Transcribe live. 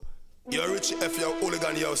Yo, Richie F, yo,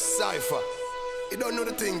 hooligan, yo, Cypher. You don't know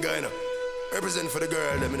the thing, guy, no? Represent for the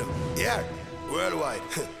girl, them, you know? Yeah, worldwide.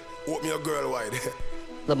 Hope me a girl wide.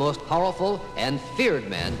 The most powerful and feared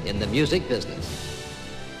man in the music business.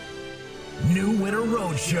 New Winter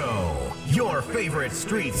Roadshow, your favorite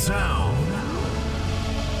street sound.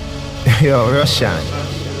 Yo, Russian.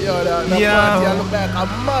 Yo, that party, I look like a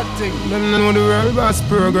mad thing. Them know the world boss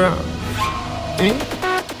program. Eh?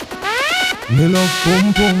 Me love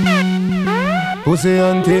pum pum, pussy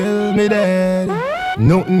until me dead.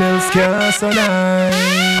 Nothing else can survive.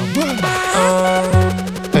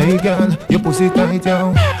 Hey girl, your pussy tight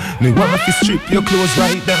down. Me want to strip your clothes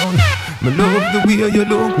right down. Me love the way you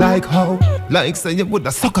look like how, like say you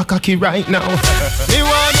woulda suck a cocky right now. Me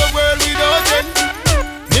want the world without end.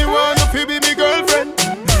 Me want to be me girlfriend.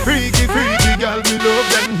 Freaky, freaky girl, me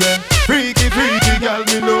love them, yeah. Freaky, freaky girl,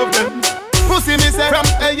 me love them. Pussy me say from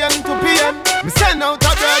AM to PM. Me send out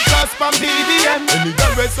a broadcast from BBM. Any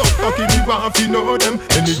girl we so cocky, me want to know them.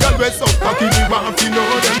 Any girl we so cocky, me want to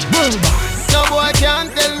know them. No boy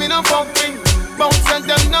can't tell me no fucking. Bounce and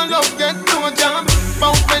them no love get no jam.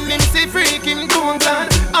 Bounce when him see freak him too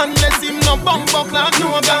glad. Unless him no bump up like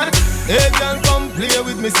no god. Hey girl come play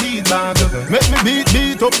with me seed bag. Make me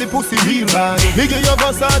beat up the pussy real bad. Me give you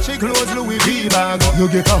Versace clothes Louis V bag. You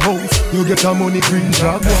get a house, you get a money green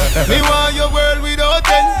job. Me want your world without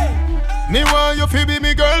end. Me want you to be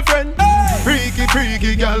me girlfriend. Freaky,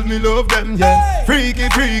 freaky girl, me love them, yeah. Freaky,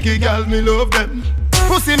 freaky girl, me love them.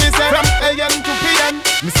 Pussy me say from AM to PM.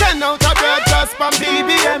 Me send out a broadcast from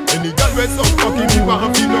BBM. Any girl we so cocky, me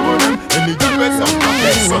want to know them. Any girl we so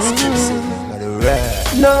cocky,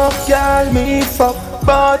 no girl me fuck,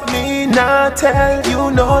 but me not tell you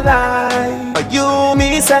no lie. But you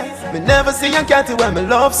me say, me never see a catty when me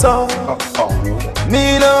love so.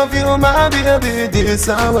 Me love you, my baby, this is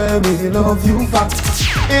where me love you back.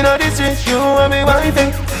 You know the street, you and me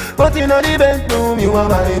wifey. But in the bedroom, you are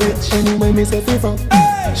my bitch. Anyway, me say fuck,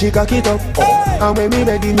 she cock it up. And when me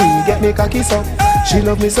ready, me get me cocky up. She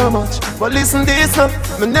love me so much, but listen this up.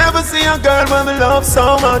 Me never see a girl when me love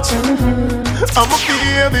so much. I'm a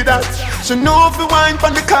baby that she know if you wine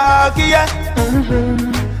from the cocky, yeah.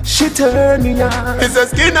 She turn me on. It's a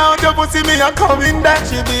skin out your pussy, me a coming back.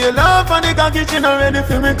 She be a love on the cocky, she not ready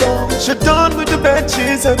for me go. She done with the bed,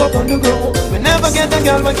 she's up on the ground. We never get a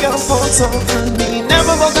girl we can't fuck so. Me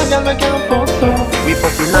never fuck a girl we can't fuck so. We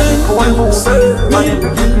fucking like the cold moon.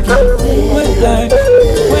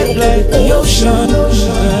 Wet like the ocean.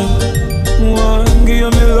 One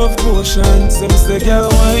give me love potion. Some say girl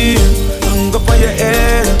wine. Hang up on your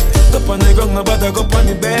head. Go on the ground, no bother go on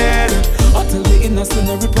the bed. Until the innocent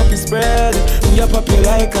no rip up his bread. You pop you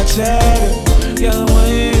like a cherry. Girl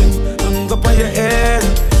wine, hang up on your head.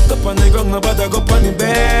 Go on the ground, no bother go on the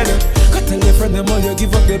bed. Go tell your friend them all you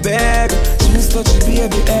give up the bag. She miss touch the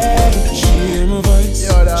baby egg. She hear my voice,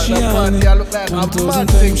 she on me. 1,000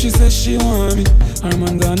 times she says she want me. Her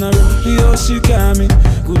man gonna run me how she got me.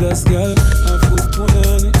 Good as girl, her foot put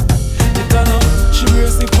on it. You don't know, she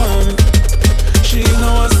brace it for me. She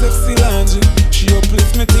know a sexy laundry. She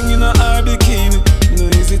uplifts me thing in her bikini. No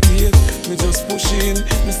hesitate, me just push in.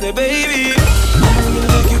 Me say baby, I'm gonna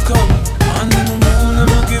make you come. And then I'm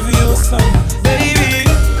gonna give you a song. Baby,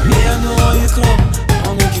 yeah I know how you come.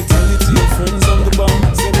 I'll make you tell it to your friends on the bum.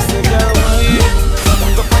 So me say girl why you?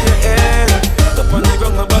 Hang up on your head. Up on the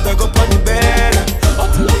ground, no bother go on the bed.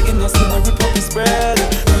 Until the innocent I rip up his bread.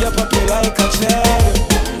 Me a pop you like a cherry.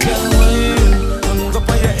 Girl why you? Hang up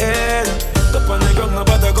on your head. Up on the ground, no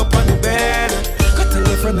bother go on the bed. Go tell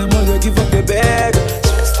your friend them all you give up the bag.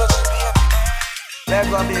 Just touch me up. Let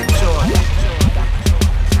go be joy.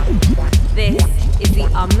 This is the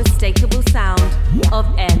unmistakable sound of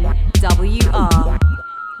NWR.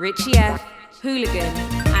 Richie F, Hooligan,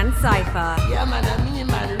 and Cypher. Yeah man, I mean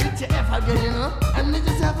man, Richie F again, you know. And me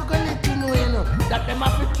just have to go let you know, that them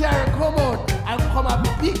have to carry come out and come a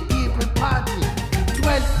big people party.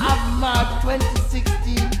 12th of March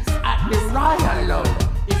 2016 at the Royal Lounge.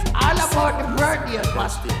 It's all about the birthday of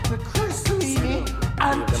Bashment for Chris Sweeney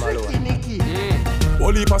and Tricky Nicky.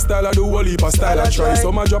 Whole heap of style I do, whole heap of style I try.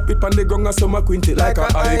 Some a drop it on the ground and some a quint it like a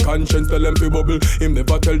eye. Conscience tell them fi bubble, him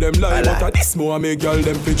never tell them lie. But a this more make y'all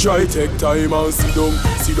them fi try. Take time and sit down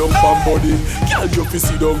pam body. Girl you fi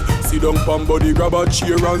sit down pam body. Grab a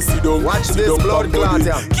chair and sit down. Watch sit this down blood clot,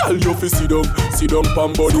 yeah. Girl you fi sit down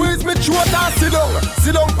pam body. Squeeze me throat and sit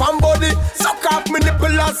down pam body. Suck off me nipple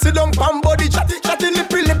and sit down pam body. Chatty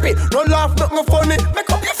lippy. No laugh, nothing funny. Make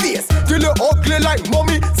up your face till you ugly like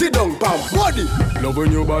mommy. Sit down pam body. Love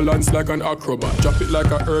when you balance like an acrobat. Drop it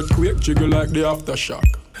like an earthquake, jiggle like the aftershock.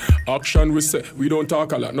 Action we say, we don't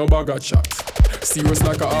talk a lot, no bag of chat. Serious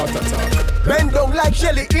like a heart attack. Bend down like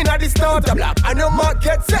Shelly in a the starter block. And your mark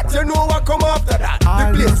get set, you know what come after that.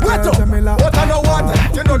 The place wet up, water no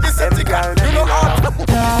water. You know this empty girl, you know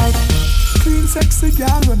art. Clean sexy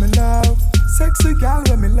girl when me love. Sexy girl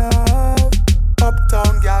when me love.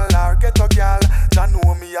 Uptown gal or ghetto gal. Ya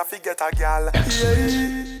know me I fi get a gal.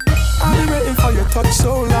 Yeah. I've been waiting for your touch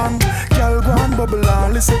so long. Girl, go and bubble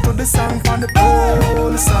on. Listen to the song from the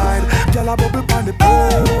pole side. Girl, I bubble on the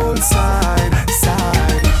pole side.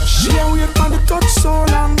 She a wait for the touch so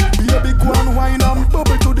long. Baby, go and wine and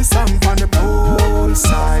bubble to the song from the pole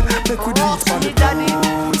side. Make we do it from the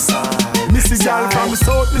pole side. Missy girl from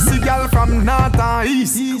south, missy girl from north and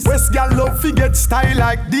east. West girl love fi get style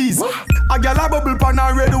like this. A girl a bubble pan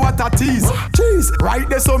a red water tease. Cheese, right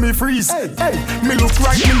there so me freeze. Hey, me look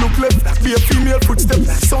right, me look left. Be a female footstep,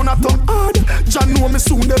 sound a ton hard. John know me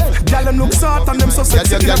soon deaf. Girl them look soft and them so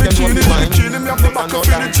sexy. Girl them chilling, me have the back of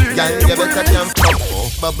the chin. Girl you better jump up.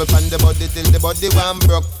 Bubble pan the body till the body one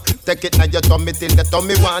broke. Take it now your tummy till the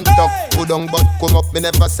tummy one tuck. Put on but come up, me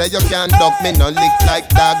never say you can't duck. Me no lick like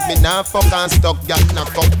dog, me nah fuck and stuck. Girl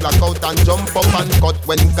knock up, black out and jump up and cut.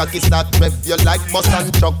 When cocky start rev, you like bus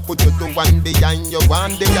and truck. Put you to one behind you,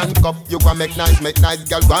 one the handcuff. You go make nice,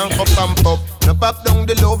 girl go and up and pop. No pop down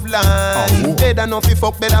the love line. Better no fi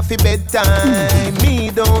fuck, better fi bedtime.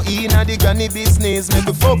 Me don't inna the granny business. Make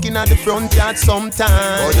we fuck inna the front yard sometime.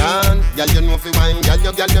 Hold on, girl you know fi wine, girl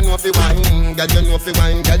you know fi wine, girl you know fi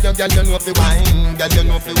wine, girl you know fi wine, girl you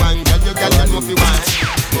know fi wine, girl you know fi wine.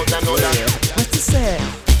 Hold on. What to say?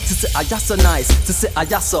 To say I just so nice, to say I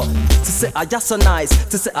just so, to say I just so nice,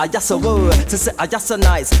 to say I just so whoa, to say I just so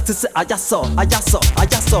nice, to say I just so, I just so,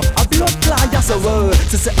 a blood clot just so whoa,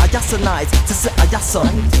 to say I just so nice, to say I just so,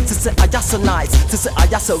 to say I just so nice, to say I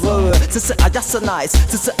just so whoa, to say I just so nice,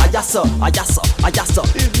 to say I just so.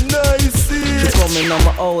 It's nice. She coming on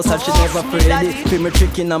my house and she never pretty. Feel me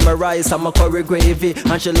chicken on my rice and my curry gravy,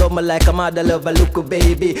 and she love me like a mother love a little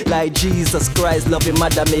baby, like Jesus Christ loving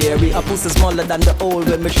Mother Mary. A pussy smaller than the old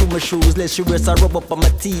when me shoe my shoes. Let she wears a rub up on my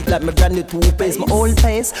teeth like my granny toothpaste. My old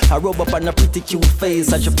face, I rub up on a pretty cute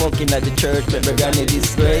face. And she fucking at the church, but my granny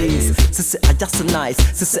disgrace. She say I just so nice,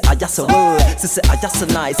 she say I just so word, she say I just so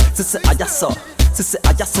nice, she say I just so. She say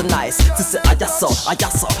I just so nice, she say I just so. A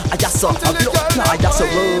blood clot, I just so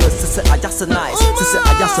word, she say I just so nice, she say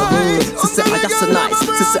I just so word, she say I just so nice,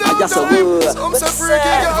 she say I just so word. I'm so freaky,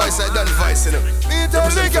 Advice I done advice, you know. me tell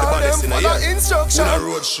the girl them follow instruction. On a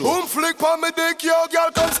road show. Boom flick pa me dick, yo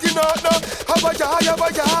girl come skin out now. Have a yai.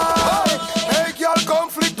 Hey girl come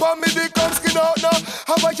flick pa me dick, come skin out now.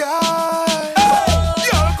 Have a yai.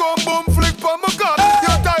 Girl come boom flick pa me cock.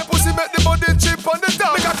 Your tight pussy make the body chip on the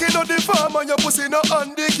top. Make a kid on the farm and your pussy no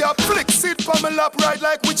handicap. Flick sit pa me lap right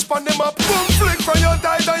like which pan them up. Boom flick from your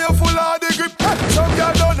tight and you full of the grip. Some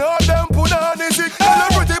girl don't know them put on the sick. And you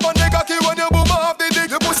pretty man the cocky when you boom off the dick.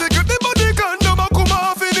 The pussy grip the body condom and come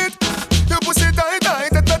off in it. The pussy tight.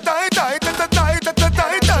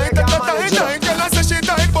 Girl I say she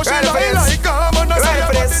tight but she like calm and I say your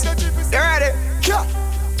body. You ready?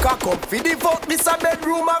 Cock up for the fuck, this a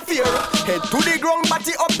bedroom affair. Head to the ground,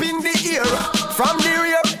 body up in the air. From the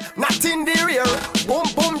rear, not in the rear. Boom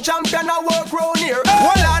boom champion I work round here.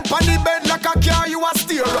 Hold on pon the bed like a car you a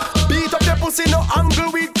steer. Beat up the pussy no angle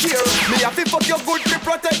with care. Me have to fuck your good to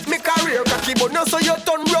protect me career. Cocky but no so you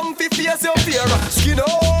turn wrong fi face your fear. Skin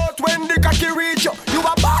out when the cocky reach you. You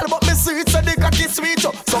a ball but me sweet so the cocky sweet you.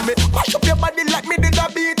 So me mash up your body like me did a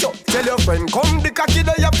beat you. Tell your friend come the cocky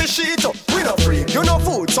that you have to sheet you. We no free, you no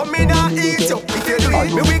food so me not eat you. If you do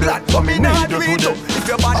it me we glad but me not do it you. If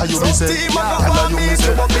your body so steam I go for me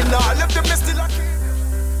too. But me not left the best still a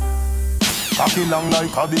Cocky long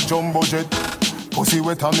like a big jumbo jet. Pussy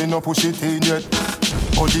wet and me no push it in yet.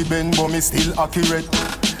 Body bend but me still accurate.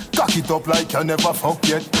 Cock it up like you never fuck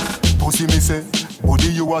yet. Pussy me say, body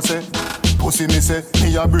you a say. Pussy me say,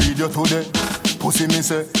 me a breed you today. Pussy me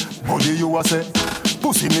say, body you a say.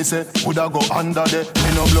 Pussy me say, woulda go under there.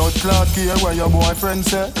 Me no blood clot care where your boyfriend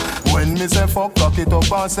say. When me say fuck, cock it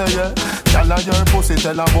up and say yeah. Gyal a your pussy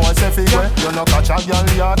tell a boy say figure. You no catch a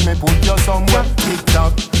gyal yard, me put you somewhere. Tick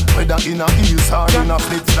tock, whether in a heels or in a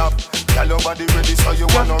flip flop. Gyal your body ready so you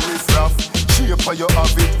wanna riff raff. Shape for you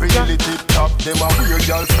have it really tip top. Them a weird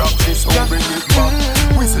gyal frack, this so bring it back.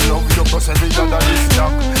 We still love you cause every other is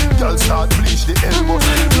stuck. Gyal start bleach the elbow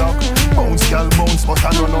still block. Bounce gyal bounce but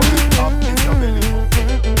I don't know it up. If your belly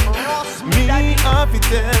me have to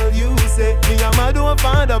tell you, say me and my don't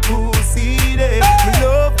find a pussy there. Me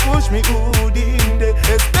love push me good in there,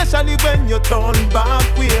 especially when you turn back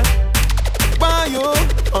way. Why you?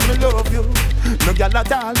 I me love you. No gyal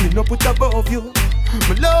at all, me no put above you.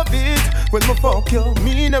 Me love it when me fuck you.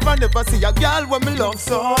 Me never see a girl when me love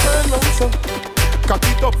so. Turn round so, cock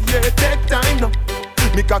it up, yeah, take time now.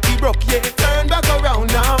 Me cocky broke, yeah, turn back around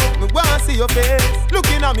now. Me wanna see your face,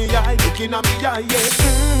 looking at me eye, yeah.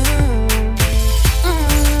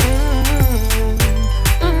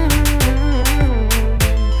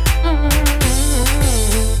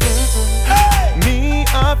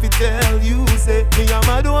 I fi tell you, say me and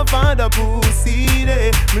my don't find a pussy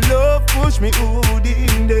day. Me love push me hood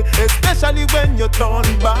in day, especially when you turn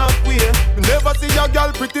back way. Me never see a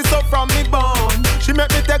girl pretty so from me born. She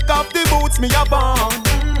make me take off the boots me a born.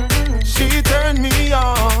 She turn me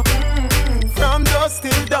on from dusk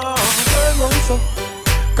till dawn. Turn round so,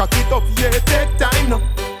 cock it up, yeah, take time now.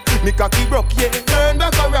 Me cocky broke, yeah, turn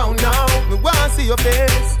back around now. Me wanna see your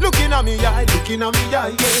face, looking at me eye,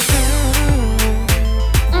 yeah.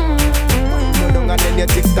 And then your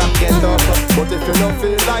TikTok get up. But if you don't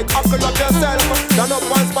feel like huckle up yourself, stand up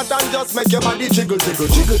one spot and just make your body jiggle, jiggle,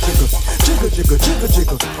 jiggle, jiggle, jiggle, jiggle, jiggle,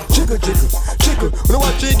 jiggle, jiggle, jiggle, jiggle. You know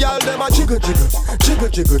what three girls them a jiggle, jiggle,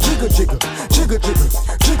 jiggle, jiggle, jiggle, jiggle, jiggle, jiggle,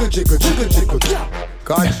 jiggle, jiggle, jiggle, jiggle.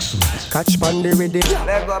 Catch pandy with it.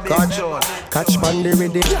 Catch pandy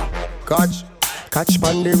with it. Catch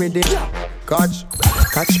pandy with it.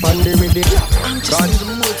 Catch pandy with it.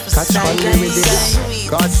 Catch pandy with it.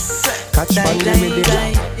 Catch pandy with it.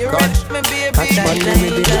 You rich me, baby. Catch pandy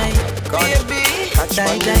with it. Baby. Catch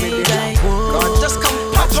pandy with it. Just come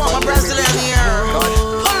pop on my Brazilian here.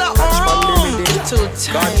 Pull up on. Too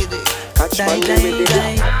tidy. Catch pandy with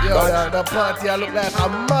it. Yo, the party I look like a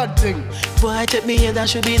mad thing. Boy, take me here, that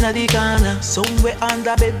should be in the corner. Somewhere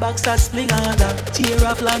under bed box that spling under. Tear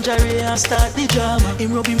off lingerie and start the drama.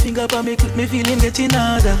 Him rub him finger for me, quick me feel him getting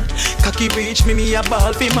harder. Cocky reach me a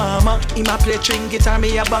ball for mama. Him a play string guitar,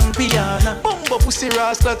 me a bang piano. Bumbo pussy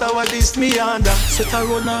rascal, that was this me under. Set a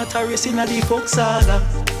run out a race in a the folk saga.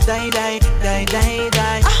 Die, die, die, die,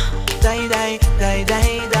 die. Die, die, die,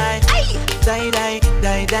 die, die. Die, die,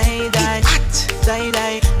 die, die, die. Die,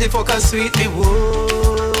 die, the fucker sweet me,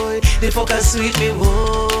 boy. The fucker sweet me,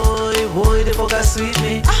 boy. The fucker sweet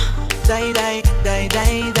me. Die, die, die,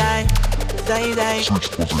 die, die. Die, die. Switch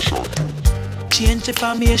position. Change the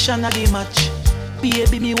formation of the match.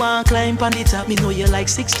 Baby, me want climb on the top. Me know you like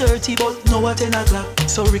 6:30, but now at 10 o'clock.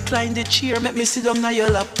 So recline the chair, make me sit down on your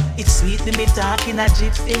lap. It's sweet, me talking a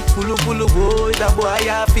gypsy. Pulu pulu boy, that boy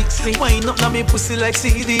a fix me. Wind up now me pussy like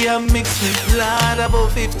CD and mix me. Lord,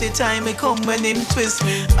 about 50 times me come when him twist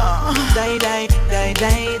me. Die, die, die,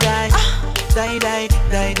 die, die. Die, die,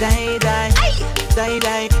 die, die, die. Die,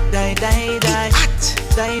 die, die, die, die.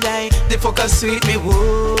 Die, die, the fucker sweet me,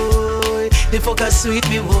 boy. The fucker sweet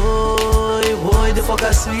me, boy. The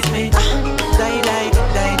fucker sweet me. Die, die,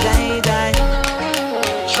 die, die, die.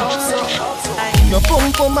 Your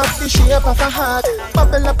boom boom up the shape of a heart.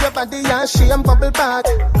 Bubble up your body and shame bubble back.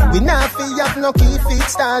 We not fi have no key feet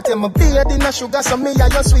start. I'm a beard in a sugar, so me are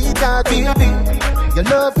your sweetheart. Baby, you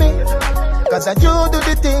love me, cause I you do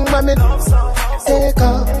the thing, mommy. Take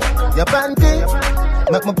off your panty,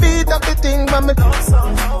 make me beat up the thing, mommy.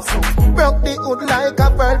 Broke the hood like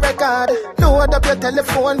a world record. Load up your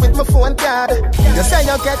telephone with my phone card. You say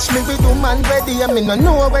you catch me with woman ready, and me no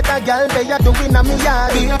know what a girl they are doing on me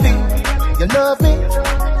yard. Baby, you love me,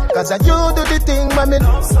 cause I you do the thing, mommy.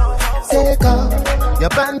 Take off your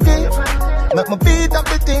panty, make me beat up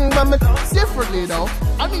the thing, mommy. Differently though,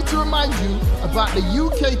 I need to remind you about the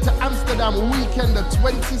UK to Amsterdam weekend of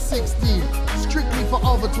 2016, strictly for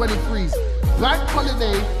over 23s. Bank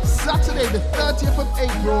holiday, Saturday the 30th of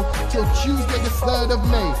April till Tuesday the 3rd of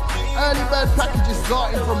May. Early bird packages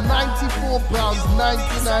starting from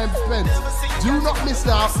 £94.99. Do not miss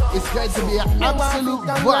out, it's going to be an absolute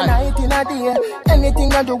vibe.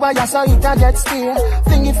 Anything I do, I saw it, I get steer.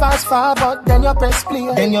 Fling it fast forward, then you press play.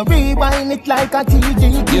 Then you rewind it like a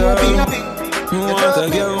TD. You want a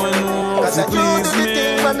girl when you want to please me.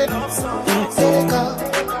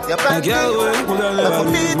 A girl when you never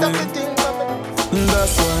leave me.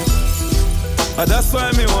 That's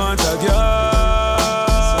why me want a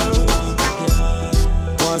girl.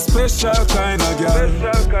 One special kind of girl.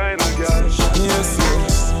 Yes,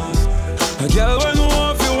 yes. A girl when you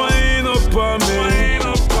want to wind up on me.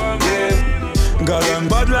 Yeah. God, I'm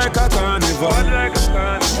bad like a carnival.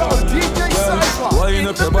 Wind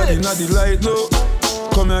up your body, not the light, no.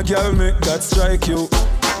 Come here, girl, make that strike you.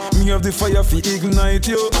 Me have the fire fi ignite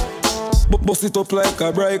you. But bust it up like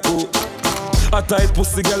a brico. A tight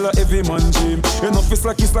pussy girl a every man dream. Enough is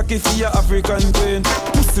slacky for your African queen.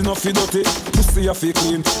 Pussy no fi dirty, pussy a fi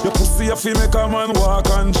clean. Your pussy a fi make a man walk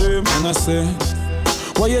and dream. And I say,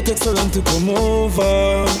 why you take so long to come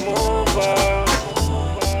over?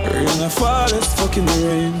 Rain a fall, it's fucking the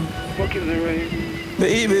rain.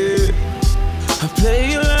 Baby, I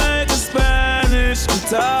play you like a Spanish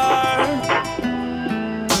guitar,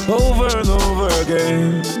 over and over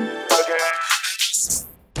again.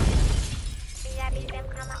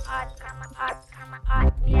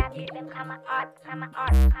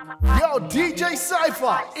 Yo, DJ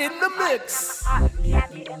Cypher in the mix.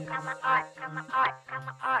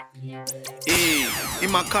 Hey,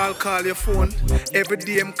 him a call your phone. Every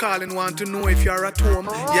day him calling, want to know if you're at home.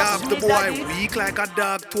 You have the boy weak like a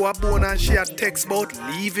dog to a bone, and she a text about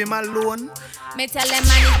leave him alone. Me tell them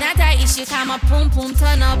man it's not a issue, come a pum pum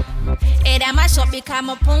turn up. Hey, them a shop become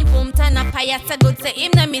a pum pum turn up. I say good say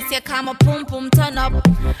him no miss you, come a pum pum turn up.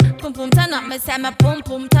 Pum pum turn up, me say me pum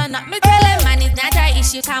pum turn up. Me tell them man it's not a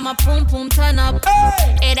issue, come a pum pum turn up.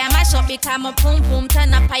 Hey, them a shop become a pum pum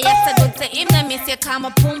turn up. I say good say him no miss you, come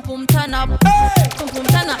a pum pum turn up. Pum pum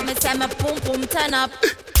turn up, me say me pum pum turn up.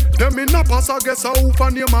 Them in a pass, I guess a hoof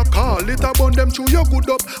and name a call. It a bun them chew you good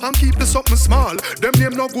up and keep the something small. Them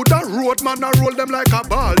name no good a road, man a roll them like a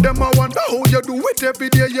ball. Them a wonder how you do it every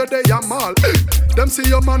day you day a mall. Them see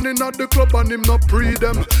your man in at the club and him no pre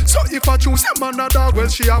them. So if I choose a man a dog, well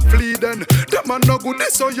she a flee then. Them a no good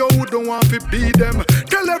so you don't want to beat them.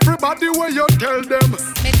 Tell everybody where you tell them.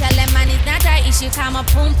 Me tell them man it's not a issue, come a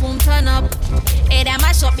pum pum turn up. Hey, them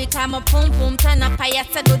a shop become a pum pum turn up. I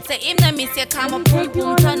say good say him no miss you, come a pum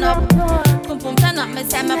pum turn up. Pum pum turn up, me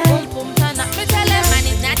say me pum pum turn up. Me tell them man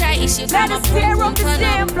it's not a issue, come a pum pum turn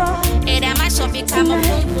up. Hey, them a shop become a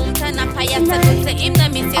pum pum turn up. I say good say him no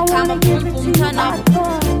miss you, come a pum pum turn up.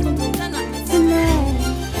 Pum pum turn up, me say.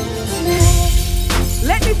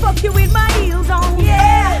 Let me fuck you with my heels on,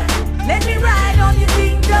 yeah. Let me ride on your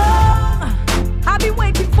ding dong. I've been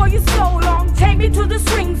waiting for you so long. Take me to the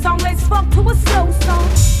swing song, let's fuck to a slow song.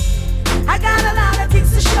 I got a lot of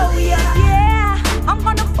things to show ya, yeah. I'm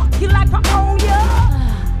gonna fuck you like I own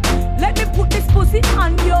ya. Let me put this pussy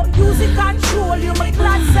on you, use it control you. My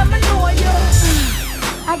glad some annoy you.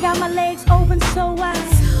 I got my legs open so wide.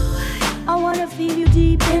 I wanna feel you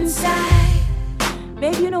deep inside.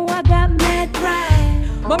 Baby, you know I got mad pride,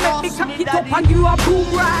 but make me cock it up and you a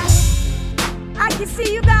boom right. I can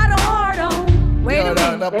see you got a heart on. Wait a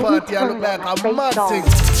minute, the party I look like a mad thing.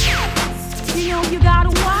 You know you got a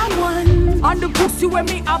wild one. On the pussy with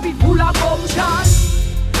me, I'll be full of gumption.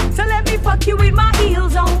 So let me fuck you with my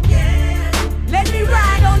heels on. Let me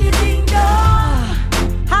ride on your ding dong.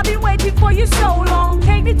 I've been waiting for you so long.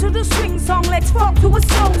 Take me to the swing song, let's fuck to a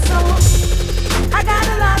slow song. I got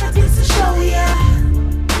a lot of things to show ya.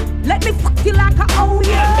 Let me fuck you like I own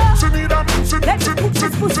ya. Let me put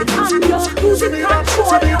this pussy on ya. Use it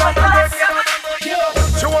control ya.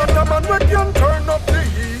 She want a man who can turn up the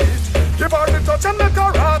heat. Give her the touch and make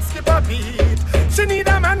her heart skip a beat. She need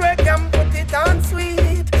a man who can put it on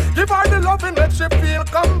sweet. Give her the loving make she feel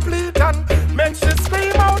complete and make she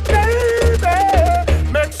scream out,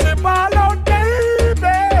 baby. Make she ball out,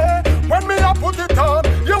 baby. When me a put it on,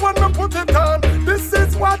 you want me put it on. This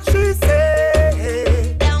is what she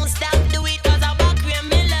say. Don't stop, do it 'cause I walk with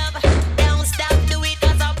me love. Don't stop, do it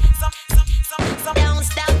 'cause I don't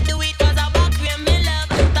stop, do it 'cause I walk with me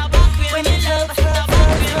love. I walk with me love. I walk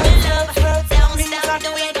with me love. Don't stop,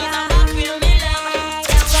 do it 'cause I walk with me love.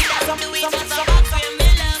 Don't stop, do it 'cause I walk with me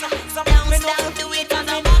love. Don't stop, do it 'cause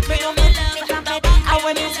I walk with me love. And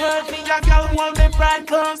when it hurt me, a girl hold me pride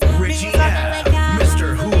close. Richie F,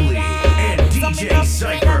 Mr. Hooley, and DJ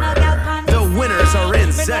Cypher. The winners are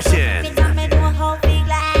in session.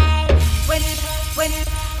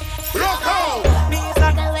 Look out!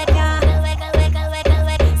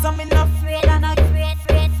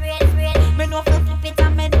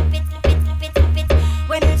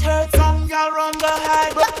 When it hurts, some girl run the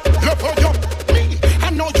high. Look how you me, I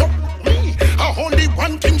know you me. Only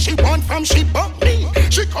one thing she want from she but me.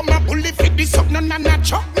 She come a bully fit this up, no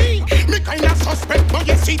chop me. Me kinda suspect, but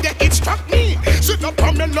you see that it struck me. Sit up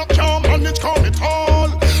on me lock your man, it call it all.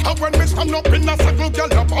 And when me stand up in a circle,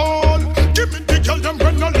 girl up all. Give me the girl them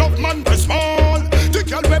when no love man be small. The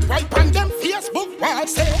girl we wipe on them Facebook wall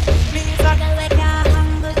say. Please a girl we can't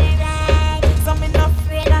handle the ride. So me no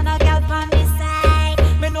afraid and a girl on the side.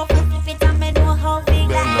 Me no flip it and me know how big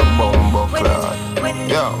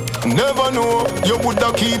Yo, never know you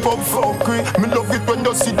woulda keep up fuck with. Me love it when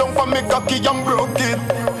you sit down for me cocky and broke it.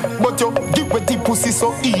 But you give with the pussy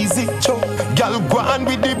so easy, chop. Girl, go on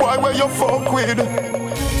with the boy where you fuck with.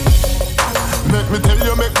 Make me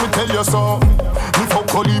tell you so. Me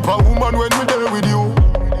fuck a heap of woman when we there with you.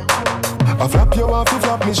 I flap you off, you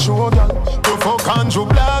flap me show, girl. You fuck and you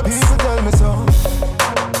blab, people tell me so.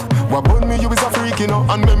 What burn me, you is a freak, you know.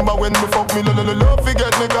 And remember when me fuck me, love,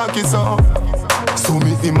 forget me cocky so. So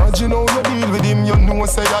me imagine how you deal with him. You know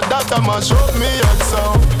say that a mash up me head so.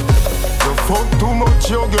 You fuck too much,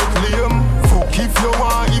 you get lame. Fuck if you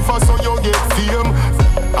want, if I saw you get fame.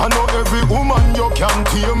 I know every woman you can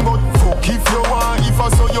tame, but fuck if you want, if I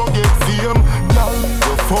saw you get fame. Girl,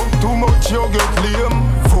 you fuck too much, you get lame.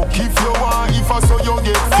 Fuck if you want, if I saw you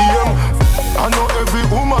get fame. I know every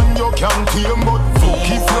woman you can tame, but fuck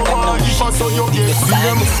if you want, if I saw you get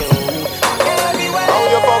fame. How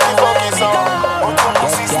you fucky so?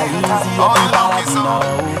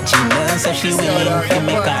 She knows that she will to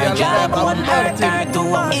make her job one hurt her to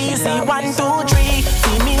easy 1, 2, 3.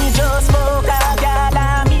 See me just smoke a girl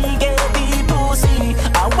and me get the pussy.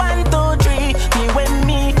 I 1, 2, 3. Me when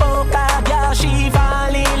me fuck a girl, she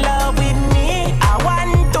fall in love with me. I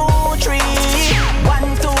 1, 2, 3.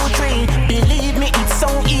 1, 2, 3. Believe me, it's so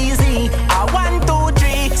easy. I 1, 2,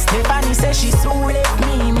 3. Stephanie says she so left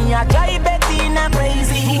me. Me a drive Bettina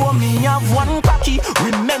crazy. Oh, me have one cocky.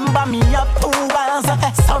 Remember me have 2 bars.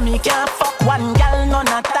 So me can't fuck one girl, none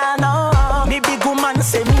at all. Me big woman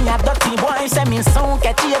say me a dirty boy. Say me so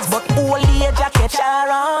catch AIDS, but old age a catch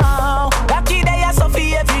around. Cocky day a so for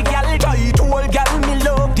every girl. Try to old girl me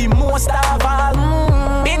love the most of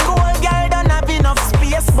all. Big old girl don't have enough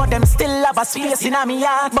space, but them still have a space in a me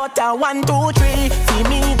heart. But a 1, 2, 3. See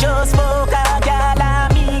me just fuck a girl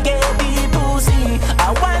and me get the pussy.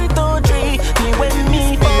 A 1, 2, 3. Me when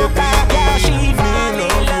me fuck a girl, she fall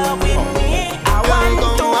in love with me. A 1,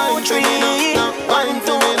 2, 3. 1,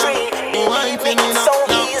 2, 3. Wine for me now,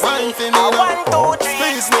 wine for me now.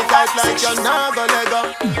 Squeeze me tight like you're not gonna let go.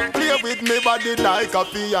 Play with me body like a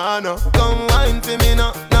piano. Come wine for me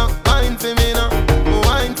now, wine for me now.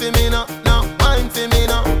 Wine for me now, wine for me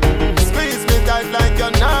now. Squeeze me tight like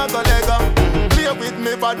you're not gonna let go. Play with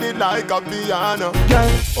me body like a piano.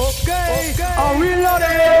 Okay, are we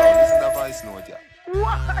loaded?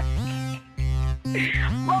 What?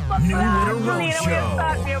 New Winter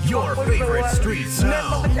Show, your favorite street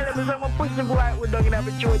sound.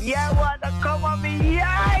 Yeah, what? Come on me,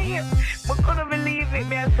 yeah. I couldn't believe it.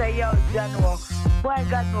 Me I say, yo, January. Boy, I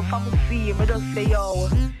got no family fee. Me just say, yo,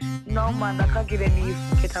 no man, I can't get any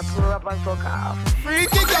get a pro up and suck off.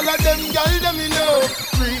 Freaky girl of them, girl them me love.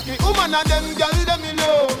 Freaky woman of them, girl them me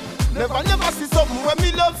love. Never see something when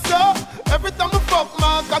me love so. Every time I fuck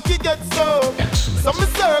my cocky get so. So me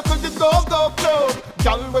circle the go flow.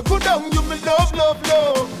 Girl we go down, you me love.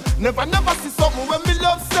 Never see something when me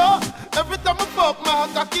love so. Every time I fuck my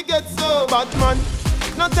cocky get so. Batman,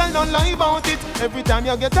 no tell no lie about it. Every time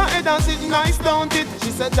you get her head and sit nice, don't it?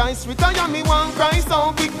 She said die sweet and me want cry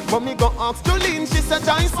so quick. But me go ask Jolene, she said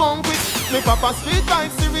die smoke it. Me papa street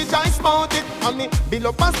vibes, she rejoice about it. And me bill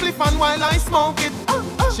up a spliff and while I smoke it.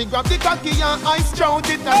 She grab the cocky and I strout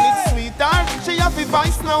it. And it's sweeter, she have the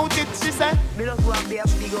vice snout it. She said me just want to be a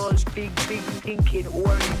big old, big thinking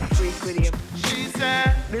orange freak with him. She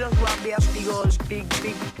said me just want to be a big old, big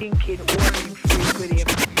thinking orange freak with him.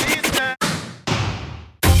 She said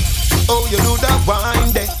oh, you do that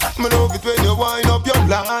wine there. Me love it when you wind up your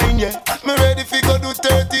line, yeah. Me ready fi go do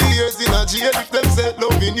 30 years in a jail if them say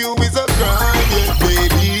loving you is a crime, yeah.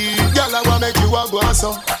 Baby, girl, I wanna make you a boss,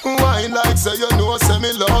 so wine like say you know, say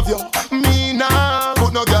me love you. Me nah,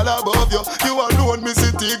 put no girl above you. You alone, me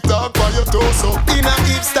see TikTok by your torso. In a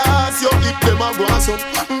hip stars, your hip them a boss up.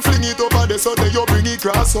 Fling it over there so then you bring it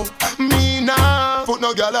cross up. Me nah, put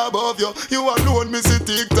no girl above you. You alone, me see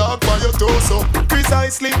TikTok by your torso.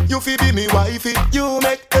 Precisely, you fi be me wifey. You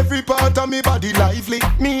make every part of me body lively.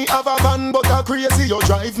 Me have a van but a crazy you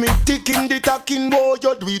drive me. Ticking the tacking, boy,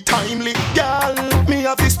 you do it timely. Girl, me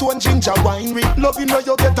have this stone ginger winery. Loving when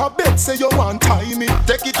you get a bed, say you want time me.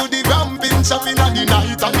 Take it to the ramping shop in the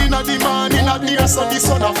night and in the morning at near so the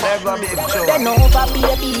sun a fire. Then over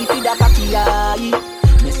baby, feed a cocky eye.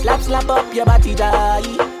 Me slap up your body dry.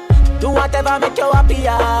 Do whatever make you happy,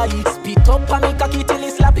 aye. Spit up and me cocky till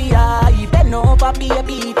it's slappy, aye. Bend over,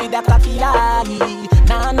 baby, with a cocky, aye.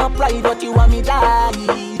 Nah, no pride, but you want me die.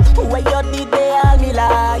 Where you did they all me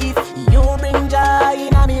life. You bring joy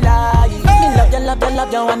in a me life. Me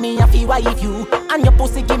love you, and me happy wife you. And your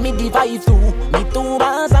pussy give me the vibe too. Me 2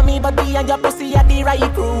 bars and me body and your pussy at the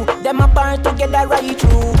right crew. Them apart together right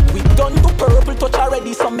through. We done to purple touch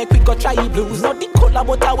already, so make we go try blues. Not the color,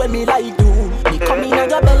 but how when me like do. Me come in on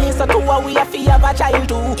your belly, so to we have to have a child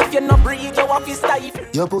too. If you no breathe, you have to stifle.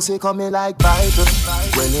 Your pussy coming like Bible.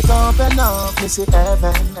 When it open up, me see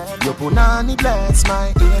heaven. Your punani bless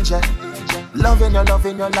my angel. Loving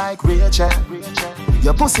you like Rachel.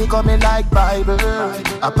 Your pussy coming like Bible.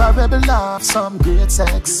 A parable of some great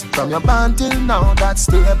sex. From your band till now, that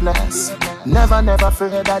stay blessed. Never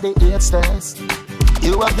afraid of the 8 stairs.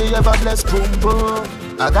 You have the ever blessed boom boom.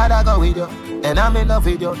 I gotta go with you. and I'm in love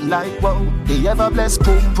with you like wow. The ever blessed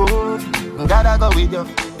boom boom, gotta go with you,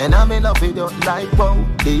 and I'm in love with you like wow.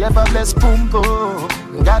 The ever blessed boom boom,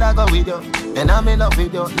 gotta go with you, and I'm in love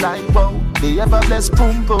with you like wow. The ever blessed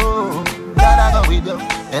boom boom, gotta go with you,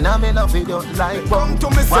 and I'm in love with you like wow. Come to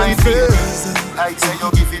me senses. I say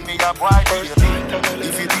you're giving me a boy, baby.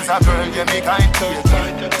 If it is a girl, you make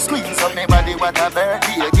kind of squeeze up my body, what a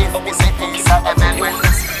birthday. Give me a piece of heaven when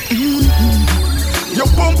your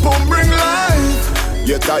pum pum bring life.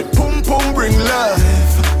 Your tight pum pum bring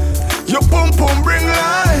life. Your pum pum bring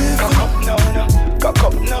life. Cock up now, cock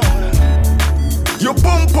up now. Your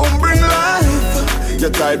pum pum bring life. Your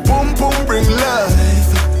tight pum pum bring life.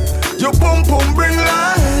 Your pum pum bring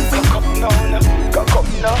life. Cock up now, cock up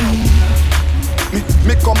now. Me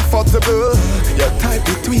comfortable. Your tight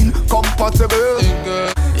between compatible.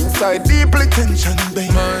 Inside deeply tension,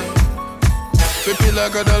 baby. Feel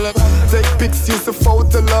like a dollar. Take pics, use the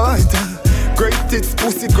photo light. Great tits,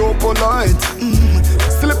 pussy go polite.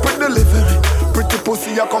 Slip with delivery. Pretty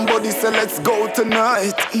pussy, I come body, say let's go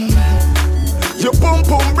tonight. Your pum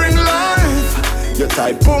pum bring life. Your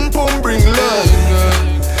tight pum pum bring life.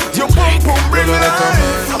 Your pum pum bring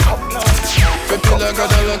life. Feel like a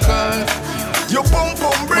dollar kind. Your pum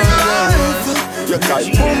pum bring life. Your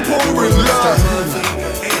tight pum pum bring life.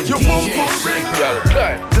 Your pum pum bring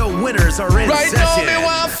life. The winners are in right session. Now me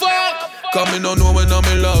want fuck. Come me no know when I'm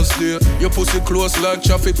in last day. Your pussy close like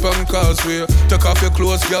traffic from causeway. Take off your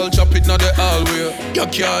clothes, girl, chop it now the hallway. You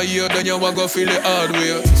can't hear, then you want go feel it hard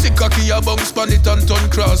way. See cocky a bounce span it and turn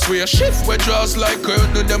crossway. Shift where draws like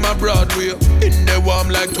curtain, them a Broadway. In the warm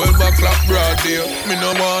like 12 o'clock broad day. Me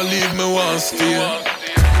no want leave, me want stay.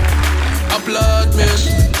 Applaud me.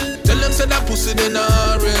 Tell them say that pussy then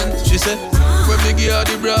orange. She said, when me give her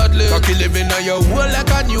the Bradley. Cocky living on your wall like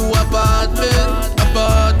a new apartment.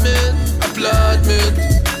 Applaudment.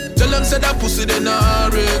 Tell them say that pussy then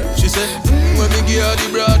orange. She said, when me give her the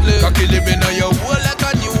Bradley. Cocky living on your wall like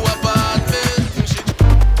a new apartment.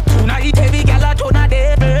 Tonight every gal a turn a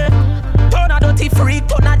devil. Turn a dirty freak,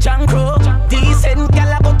 turn a jankro. Decent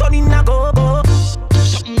gal a go turn in a go-go.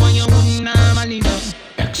 Something when you wouldn't normally know.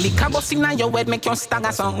 Lick a bus inna your head, make you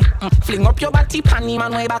stagger song. Fling up your body, panty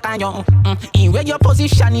man way back on you. In where your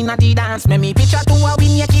position inna the dance, make me picture to a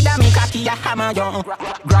win naked and make a key a hammer you.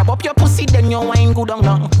 Grab up your pussy, then you wine good on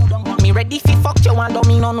you. Me ready fi fuck you and do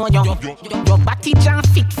me no know you. Your body jam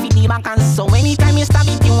fit fi the back and so anytime you stab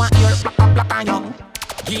it, you want your black on you.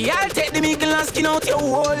 I'll take the middle and skin out your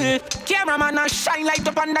hole. Cameraman a shine light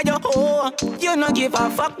up under your hole. You no give a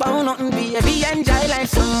fuck about nothing, baby. Enjoy life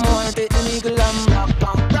some more. Take the middle and rock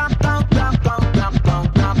down.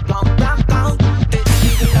 Take the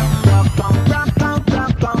middle and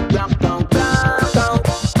rock down.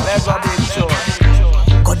 Never been sure.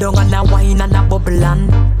 Go down and a wine and a bubble and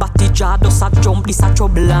Batty jaw does a jump, this a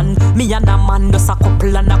trouble and me and a man does a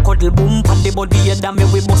couple and a cuddle boom. Pan the body head and me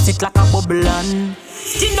we bust it like a bubble and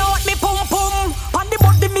skin out me pum pum. Pan the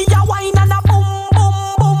body me a wine and a boom boom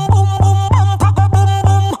boom boom boom boom papa boom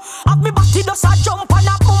boom. Have me body does a jump and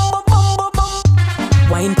a boom boom boom boom boom.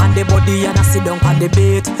 Wine pan the body and a sit down pan the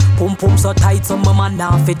bait. Pum pum so tight so my man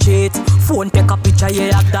now fi cheat. Phone take a picture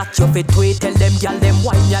yeah that you fit tweet. Tell them gyal them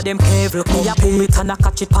wine ya them careful. Me a pull it and a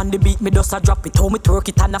catch it pan the beat. Me does a drop it. How me twerk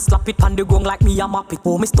it and a slap it pan the gong like me a map it.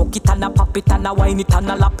 How me stuck it and a pop it and a wine it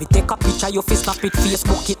and a lap it. Take a picture you fi snap it,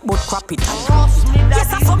 Facebook it but crap it.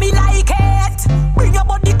 Yes I saw me like it. Bring your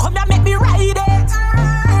body come and make me ride it.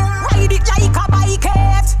 Ride it like a bike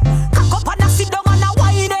it. Cock up and a sit down and a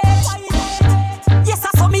wine it. Yes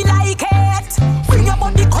I saw me like it. Bring your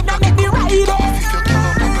body come and make me ride it.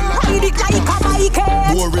 Ride it like a bike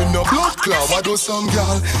it. More in a blood clot, what do some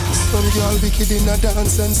girl wicked in a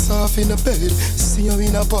dance and soft in a bed. See you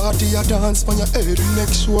in a party, a dance on your head.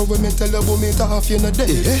 Make sure when me tell you about me half in a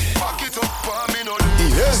day. Back it up, me no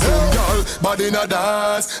yes, some girl bad in a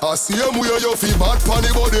dance. I see them where you feel bad pon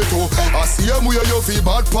the body too. I see them where you feel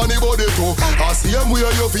bad pon the body too. I see them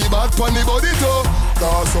where you feel bad pon the body too.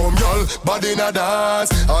 Cause some girl bad in a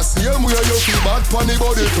dance. I see them where you feel bad pon the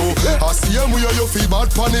body too. I see them where you feel bad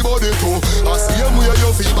pon the body too. I see them where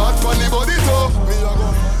you feel bad pon the body too.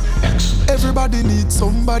 Everybody needs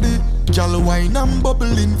somebody. Girl wine and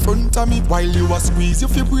bubble in front of me. While you a squeeze, you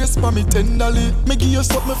feel brace for me tenderly. Me give you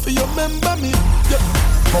something for you remember me. Yeah.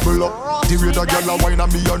 Bubble up. The way the girl a wine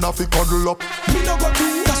and me and a fi cuddle up. Me no go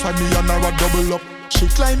do. That's why me and her a double up. She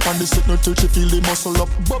climb on the signal till she feel the muscle up.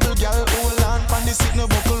 Bubble girl hold on on the signal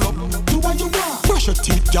buckle up. Do what you want. Brush your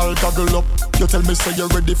teeth, girl goggle up. You tell me say you're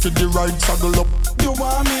ready for the ride, saddle up. You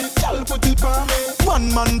want me, girl put it on me.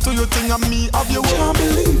 one man to your thing and me have you. Can't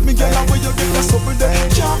believe me, girl, where you get that supper there.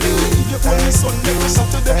 Can't believe you only Sunday to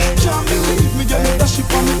Saturday. Can't believe me, girl, that she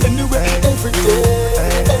on me anywhere, every day.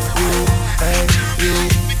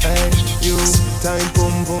 You, time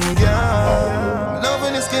boom boom girl.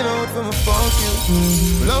 Loving the skin out from a fuck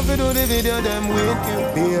you. Love to do the video them with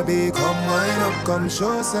you. Baby, come wind up, come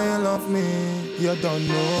show say you love me. You don't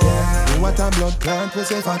know what a blood clot we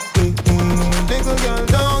say fat me. Little girl,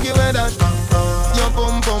 don't give me that. Your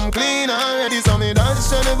pum pum clean already, so me dance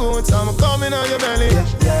to the boots. I'm coming on your belly.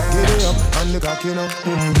 Get it up and the cock you know.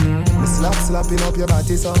 Slapping up your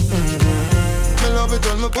body so. Me love it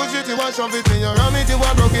when me push it, you a shove it. Me you ram it, you a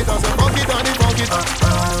broke it. I say fuck it and the fuck it.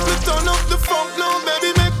 Me turn up the funk now,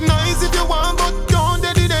 baby, make nice if you want, but don't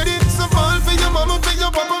daddy. So fall for your mama, for your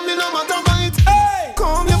papa, me no matter what. Hey,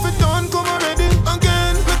 come if it done, come already.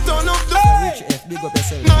 Again, me turn up the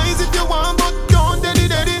nice if you want, but don't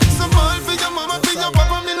daddy. So fall for your mama, for your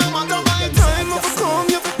papa, me no matter what. Time of come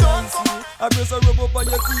if it done. I press a rub up on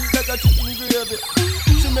your feet like a chicken gravy.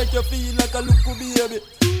 She make you feel like a look baby.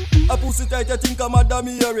 I pussy tight, you think I'm Madam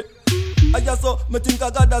Mary. I just saw me think I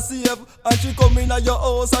gotta save. And she come in at your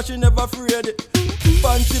house and she never afraid it.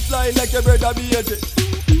 Panty fly like your brother baby.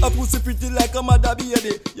 I pussy pretty like a mother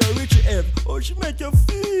baby. You're rich F, oh she make you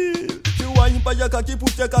feel. She wine pa your cocky,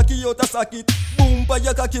 put your cocky out a socket. Boom pa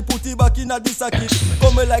your cocky, put it back in a the socket.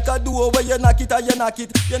 Come like a duo where you knock it and you knock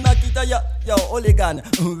it. You knock it and you, yo, hooligan.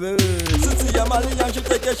 Since you're Malian, she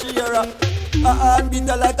take a share. A heart beat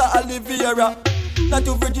like a Oliveira. Not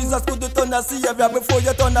to for Jesus could turn a savior. Before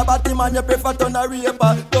you turn a batty man, you prefer turn a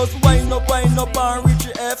raper. Just wind up and reach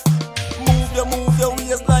F. Move your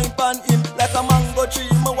waistline pan him. Like a mango tree,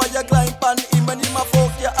 me why you climb pan him. And him a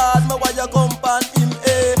fuck your hard, me why you come pan him.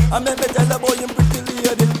 I remember tell the boy him pretty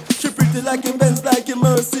lady. She pretty like him Benz, like him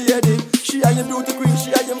Mercedes. She I am beauty queen,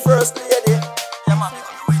 she I am first lady. Yeah man,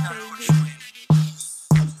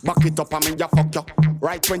 back it up and me ya fuck you.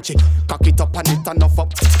 Right when she cock it up and it enough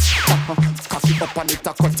up. Cock it up and it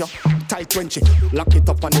a cut you. Tight when she lock it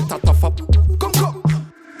up and it a tough up. Come.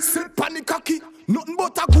 Sit pan the cocky. Nothing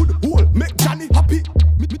but a good hole. Make Johnny happy.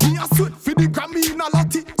 Me a sweat for the Grammy in a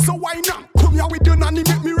lottie. So why not? Come here with your nanny,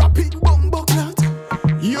 make me rap it. Bumbo clot.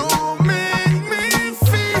 You make me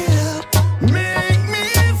feel.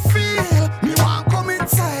 Me want come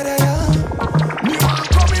inside of ya. Me want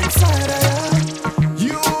come inside of ya.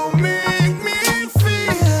 You make me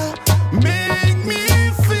feel.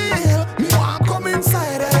 Me want come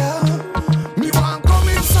inside of ya. Me want come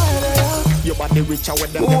inside of ya. Your body richer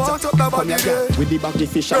with them. Want up the body there. With the baggy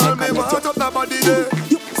fish and girl, me want up the body there.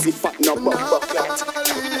 You pussy fat no bumbo clot.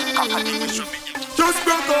 Just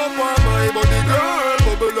broke up my body, girl.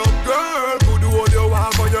 Bubble up, girl. Could do all you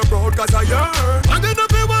want for your proud cause I yearn. And then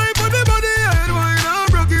up your wipe on the body head. Why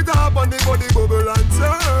not broke it up on the body bubble and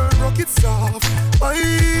turn. Rock it soft,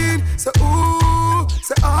 fine. Say ooh,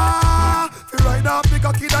 say ah. Feel right up the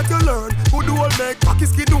cocky that you learn. Could do all make cocky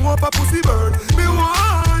skin do up a pussy burn. Me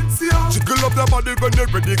want ya. Jiggle up your body when you're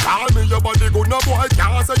ready. Call me your body good. No boy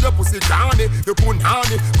can't say your pussy granny. You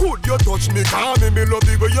punani. Could you touch me, call me. Me love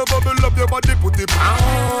the way you bubble up your body. Put it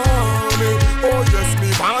on me. Oh yes,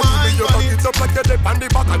 me want me. You cock it up like you're dead on the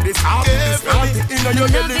back and this half. This party in your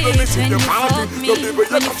belly when me see your party. Love the way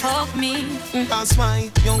you fuck me. That's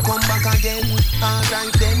why you come back again.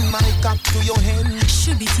 Alright then, my cock to your head.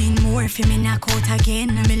 Should be seen more for me knock out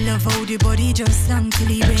again. Me love how the body just long till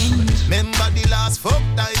he bend. Remember the last fuck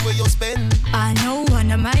time where you spend. I know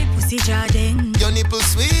one of my pussy Jordan. Your nipple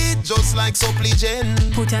sweet, just like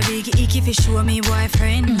Suppligen. Put a big icky for show me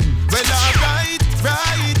boyfriend. Well, alright,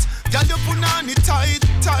 right. Girl, you put on it tight.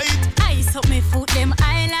 Ice up me foot, them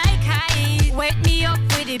I like high. Wet me up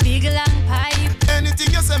with a big long pipe.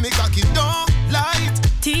 Anything you say me cocky don't light.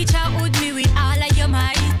 Teacher would me with all of your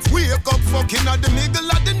might. Wake up fucking at the middle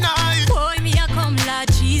of the night. Boy, me a come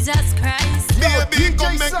Lord Jesus Christ. Baby,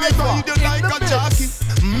 come make me find you like a jockey.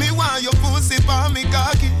 Me want your pussy for me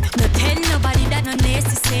cocky. No tell nobody that no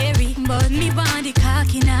necessary. But me want the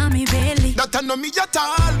cocky now me belly. That I know me at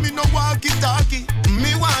all, me no walkie-talkie.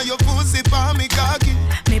 Me want your pussy for me cocky.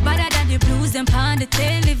 Me better than the blues and pound the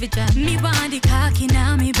television. Me want the cocky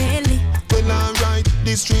now me belly. Well alright,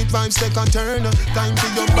 the street vibes take a turn. Time for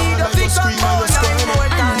your ball and your scream and your squirm.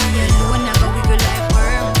 I know you alone, I go wiggle like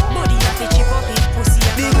worm. Body have to chip up it, pussy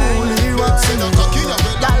have to burn. Say no cocky, you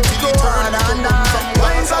will not till it turn.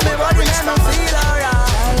 Wine for me body, make me feel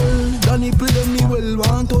alright. Danny play me well well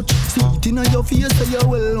want touch. See it inna your face, say you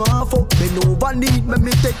well want fuck. Bend over need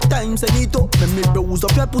me take time, send it up. Me browse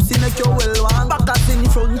up your pussy, make you well want. Back us in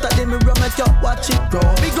front of the mirror, make you watch it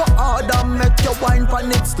grow. Me go hard and make you wine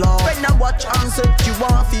pan it slow. When I watch and set you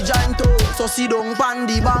want fi giant toe. So sit down pan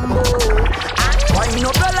the bamboo. Wine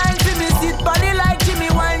up your line to me, sit pan it like Jimmy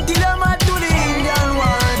wine till you mad to the Indian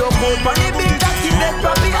wine. Don't go pan the big cocky, let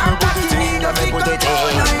me and cocky need a big cocky.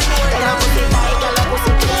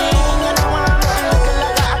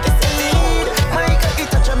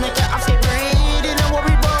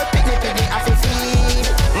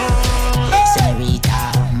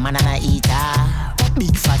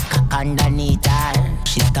 Underneath her,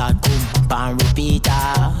 she start boom and repeat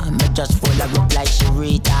her. Me just full of up like she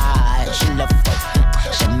read her. She love fuck,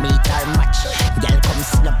 she meet her match. Girl come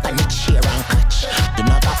snap and it share and catch. Do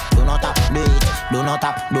not tap, do not tap, do it. Do not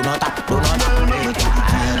tap, do not tap, do not tap.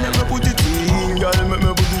 Let me put it in, girl, let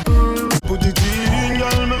me put it in,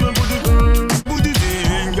 girl, let me put it in, put it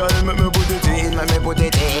in, girl, let me put it in, let me put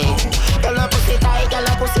it in. Girl, I pussy tight, girl,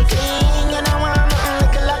 I pussy clean. You know what I'm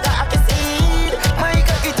looking like I can see.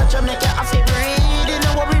 Make you have to breathe. You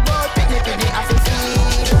know what we both picnic in the have to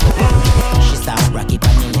feed. She start rocky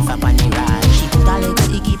pan the left up on the right. She put a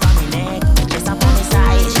little icky on me neck, just up on the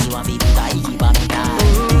side. She want to put a icky on me thigh.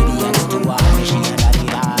 Baby, I go to war, she under the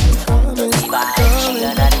vibe. She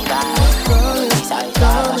under the vibe. Beside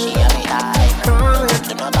her, she have me tight.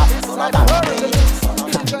 Do not tap, do not tap.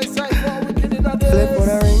 Flip on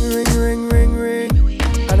a ring,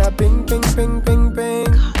 and a ping, ping.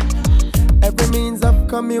 Every means of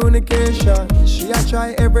communication, she a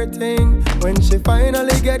try everything. When she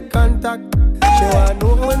finally get contact, she wanna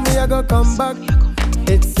know when me a go come back.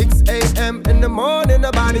 It's 6 a.m. in the morning,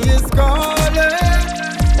 the body is calling,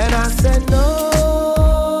 and I said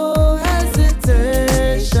no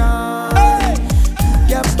hesitation.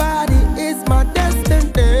 Your body is my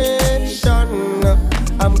destination.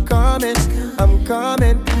 I'm coming, I'm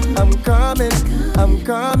coming, I'm coming, I'm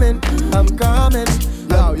coming, I'm coming.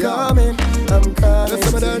 I'm coming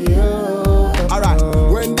to you. Alright,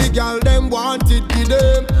 when the girl them wanted to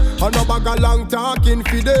them, and no bag of long talking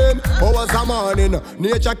for them. Hours a morning,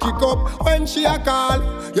 nature kick up when she a call.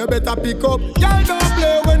 You better pick up. Girl, don't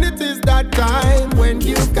play when it is that time. When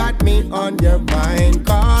you got me on your mind,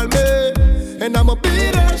 call me, and I'ma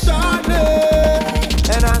be there shortly.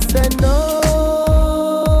 And I said no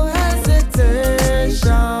hesitation.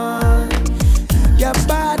 Your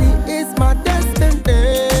body is my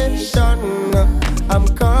destination. I'm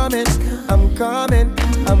coming, I'm coming,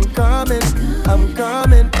 I'm coming, I'm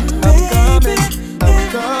coming, I'm coming, I'm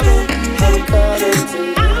coming, I'm coming.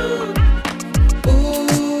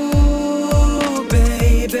 Ooh,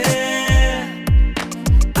 baby,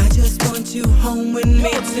 I just want you home with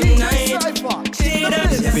me tonight.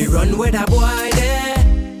 Baby, run with a boy there.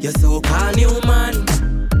 You're so called new man.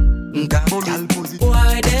 Boy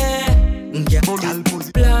there.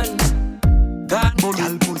 Plan.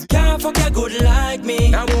 Can't fuck you good like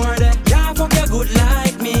me. Can't fuck you good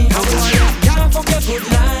like me. Can't fuck you good like me. Can't fuck you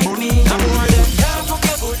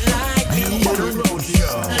good like me.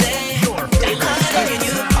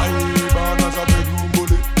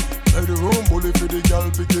 Bedroom bully for the girl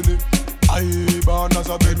bikini. I born as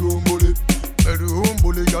a bedroom bully. Bedroom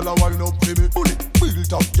bully, girl a wine up to me. Bully,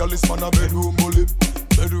 built up, girl is man a bedroom bully.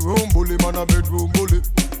 Bedroom bully, man a bedroom bully.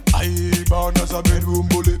 I born as a bedroom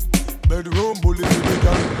bully. Bedroom bully for the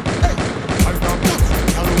girl. Hey, wind up,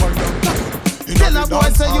 girl wind up. Tell a boy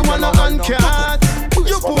say you wanna uncut.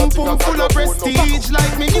 You pum pum full of prestige,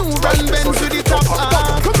 like me new brand Benz with the top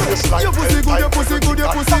hat. Your pussy good, your pussy good,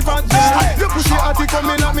 your pussy fat girl. Your pussy atty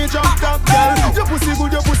coming like me jump top girl. Your pussy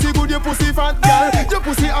good, your pussy good, your pussy fat girl. Your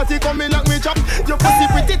pussy atty coming like me jump. Your pussy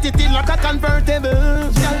pretty titty like a convertible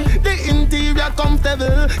girl. The interior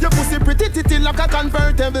comfortable. Your pussy pretty titty like a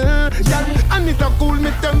convertible girl. And it a cool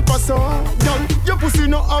me temper so girl. Your pussy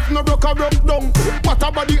no have no broke down. What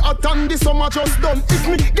a body hot and the summer just done. If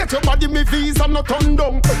me get your body me visa no turn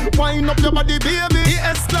down. Wind up your body baby. The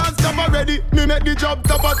S-Class job already. Me make the job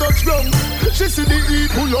top a touch down. She see the E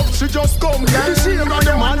pull up, she just come. She and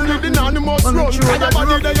the man with the anonymous run. And your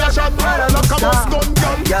body they a shot like a bus gun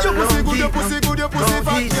girl. Your pussy good, your pussy good, your pussy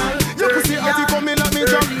fat girl. Your pussy atty coming like me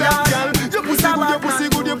jump that girl. Your pussy good, your pussy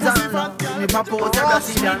good, your pussy fat girl. Me propose a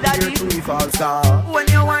Brazilian here to me falsa. When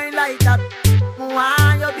you whine like that,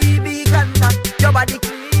 why your BB contact? Your body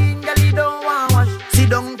clean, girl you don't want wash. Sit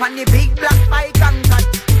down on the big black bike and catch.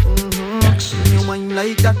 When you whine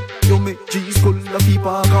like that, you make G's full of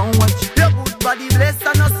people can watch. Your good body blessed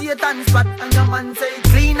and no Satan spot. And your man say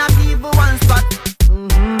clean up evil one spot.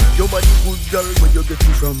 Your body the good girl where you get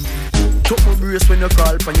it from? Chop my brace when you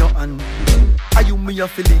call from your hand. Are you me a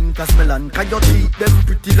feeling Casmelan? Can you treat them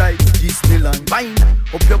pretty like Disneyland? Fine,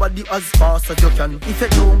 up your body as fast as you can. If you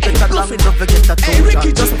don't get a long, don't forget a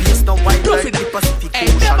Trojan. Just please no white like the Pacific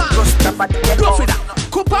Ocean. Just the body get out.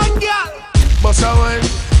 Coupon girl. Bossa wine,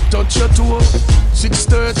 touch your toe.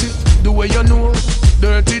 6:30, the way you know.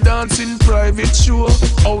 Dirty dancing, private show.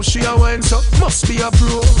 How she a wine so must be a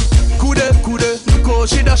pro. Kude, look how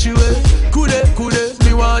she dash you away. Kude,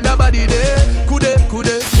 me want a body there. Kude,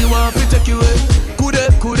 me want to take you away.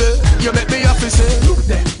 Kude, you make me happy say. Look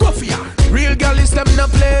there, go for ya. Real girl is them no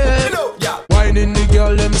play. You know, yeah. Whining the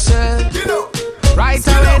girl them say. You know, right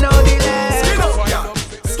away no delay. Skin up, yeah.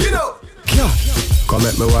 Skin up. Come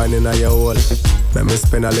at me wine in a your hole. Let me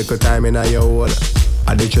spend a little time in a your hole.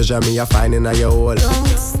 I the treasure me a find in a your hole.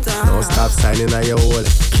 Don't stop signing a your hole.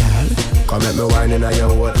 Come at me wine in a your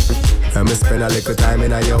hole. Let me spend a little time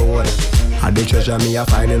in a your hole. I the treasure me a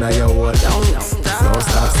find in a your hole. Don't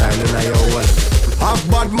stop signing a your hole. Have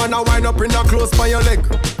bad man a wind up in a close by your leg.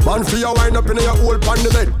 Man for you wind up in your hole pan the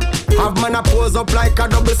bed. Have man a pose up like a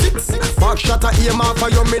 6. Back shot a aim off for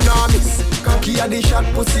you me nah miss. Cocky a the shot,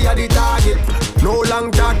 pussy a the target. No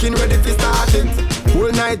long talking, ready to start it.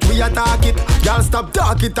 Whole night we attack it. Y'all stop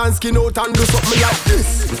talk it and skin out and do something like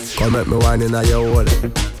this. Come at me wine in a your hole.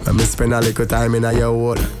 Let me spend a little time in a your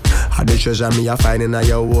hole. I the treasure me a find in a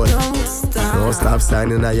your hole. Don't stop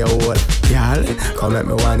signing a your hole. Y'all, come at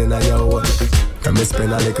me wine in a your hole. Let me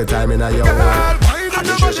spend a little time in a your hole. I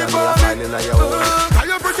the treasure me a find in a your hole. Are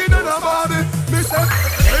you pretty than a body? Me say,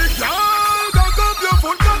 hey girl, cock up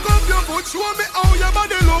your foot, show me how your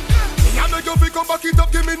body look. I make you pick up, back it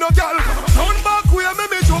up, give me no girl. Turn back where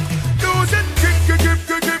me choke. Use it, grip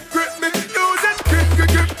me. Use it, grip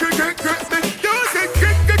me. Use it,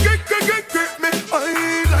 grip me.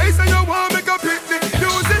 I say you want make a pick me.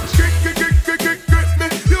 Use it, grip me.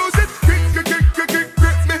 Use it, grip me.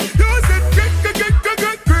 Use it,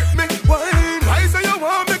 grip me. I say you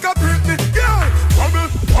want make a pick me. Girl, bubble,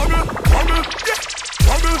 yeah.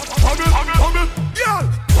 Bubble, girl. Bubble, yeah.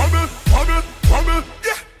 Bubble, girl. Bubble,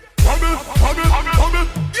 yeah. Bubble,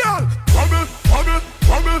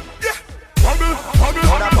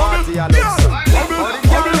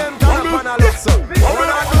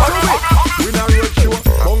 we na road show.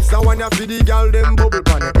 Bounce the one ya fi the girl them bubble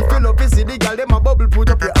pan. If you love to see the girl them a bubble, put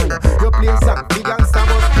up your hand. You play song, the gangsta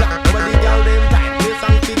was black. But the girl them time, play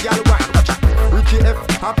song, the girl wine. Richie F,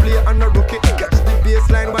 I play on a rookie. Catch the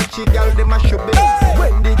baseline, watch the girl them a show bass.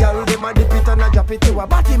 When the girl them a dip it and a drop it to a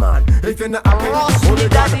body man. If you not happy, oh me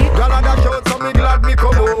God, girl a dash out, so me glad me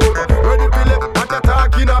come out. Ready to live, what you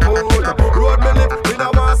talking about? Road me live, we no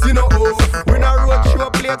want see no hoes. We na road show,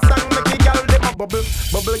 play song, make the girl them a bubble.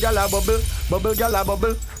 Bubble gal a bubble, bubble gal a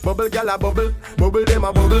bubble, bubble gal a bubble, bubble them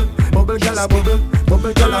a bubble, bubble gal a bubble,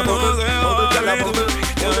 bubble gal a bubble, bubble gal a bubble.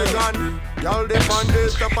 Oh my God, y'all them on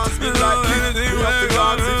this stop and spin like it. We have to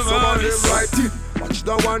dance it, some of them right it. Watch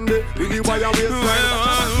the one day, with the wire waistline.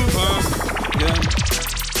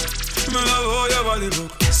 Me love how your body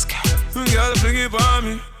look. Girl, bring it on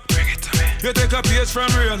me. Bring it to me. You take a page from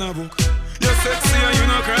Rihanna book. You're sexy and you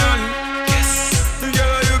not crying. Yes.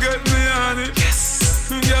 Girl, you get me on it. Yes.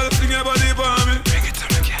 Girl, bring your body on me. Bring it to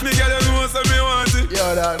me, girl. Me girl, you know so me want it.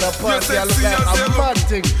 Yo, that party I look like a mad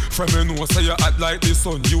thing. From you know so you act like the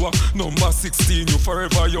sun. You are number 16, you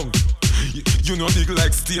forever young. You know big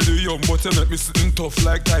like stadium, but you make me sitting tough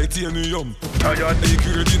like titanium. I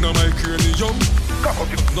grade in my cranium.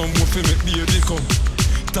 No more fi make baby come.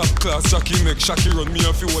 Top class Jackie make Shaki run me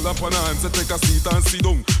a few hold up on hands and take a seat and sit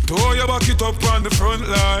down. Throw your back it up on the front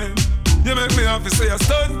line. You make me happy say a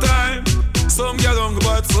stunt time. Some girl don't go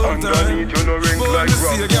bad sometimes. Underneath you no ring like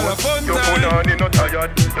rock. You put on in no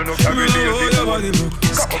tired. You no carry lazy.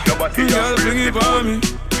 Cock up your body and bring it on me.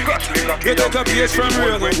 You take a page from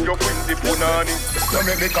real when you win the punani. Don't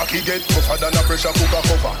make me cocky get tougher than a pressure cooker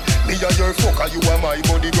cover. Me and your fucker, you are my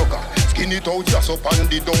body rocker. Skin it out just up on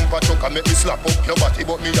the dumper trucker. Make me slap up your body,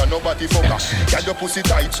 but me and nobody fucker. Get your pussy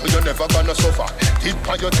tight so you're never gonna suffer. Tip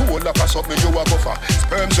on your toe like a something you a buffer.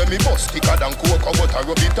 Sperms when me bust thicker than coke or butter.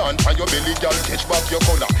 Rub it on your belly, girl, catch back your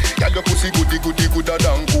collar. Get your pussy goody gooder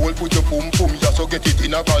than gold. Put your pum just so get it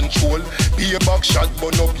in a control. Be a back shot,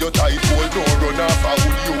 burn up your tight hole. Don't run off a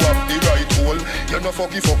wood, you have the right hole. You're no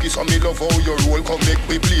fucky, so me love how you roll. Come make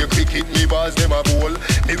me play cricket, me bars them a bowl.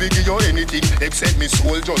 Me will give you anything except me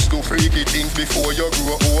soul. Just do freaky things before you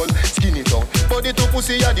grow old. Skin it out, body to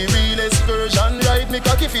pussy are the realest version. Ride me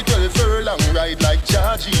cocky fit 12 furlong. Ride like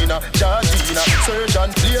Georgina.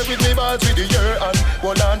 Surgeon, play with me balls with the year and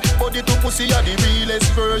hold on. Body to pussy are the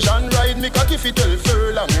realest version. Ride me cocky fit 12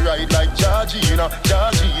 furlong. Ride like Georgina. Georgina,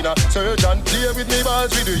 Surgeon, play with me balls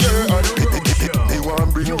with the year. They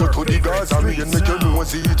want bring you to the Gaza, and make you know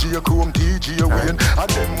CG, Chrome, TG, Wayne, and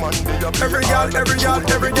them man, they are every girl.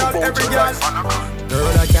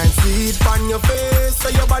 Girl, I can see it on your face, so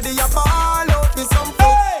your body a ball out with some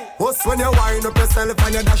Us when you wind up yourself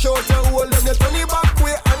and you dash out your hole, then you turn it back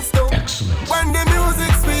way and stuff. Excellent. When the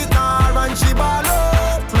music sweet and she ball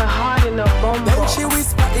up, my heart in a bumble. Then she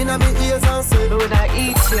whisper in my ears and say, would I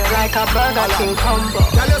eat you like a Burger King combo?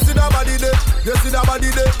 Girl, you see that body there, you see that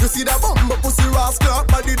body there, you see that bumbo pussy rascal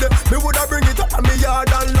body there. Me woulda bring it up on me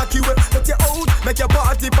yard and lock you away. Let you out, make your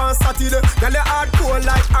party on Saturday. Girl, you hard cold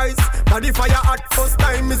like ice, body fire hot. First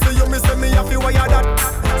time me see you, me say me have to wire that.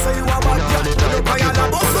 Say you a bad girl, you fire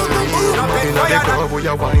that. Boy,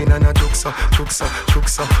 you wine and a juksa,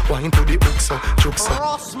 wine to the hooksa, juksa.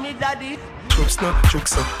 Cross me, daddy.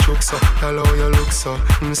 Juksa, hello you look so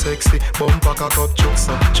sexy. Bumper cock up,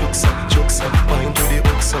 juksa, wine to the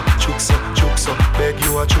hooksa, juksa. Beg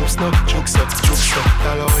you a juksa,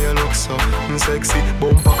 hello you look so sexy.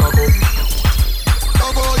 Bumper cock up.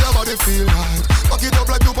 How about your body feel right? Back it up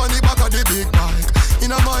like you on the back of the big bike.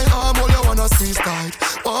 Inna my arm, all you wanna squeeze tight.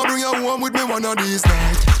 Wanna bring you home with me one of these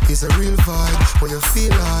nights. It's a real vibe, what you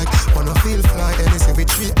feel like. Wanna feel fly, anything with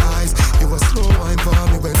 3 eyes. You a slow wine for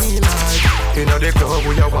me when me like. Inna the club,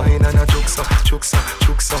 we a wine and a juksa.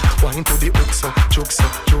 Wine to the hooksa,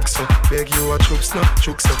 juksa. Beg you a juksa.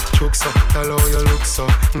 Hello you look so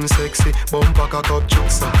sexy. Bumper cock up,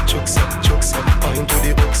 juksa. Wine to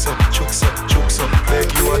the hooksa, juksa.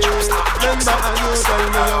 Beg you a juksa. Remember and you tell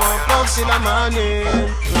me you want fuck in the morning.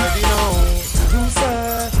 Ready now. You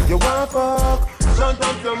say you want fuck. Shut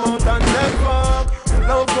up your mouth and let's fuck.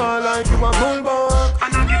 Love girl like you a bulldog.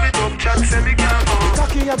 And I give it up, chat say me can't fuck.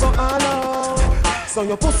 Cocky you go all out, so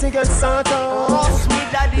your pussy get sat out. Cross me,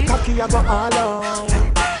 daddy. Cocky you go all out,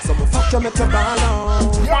 so me fuck you make you ball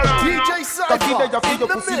out. DJ Cypher, cocky there you feel your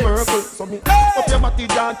pussy purple, so me up your body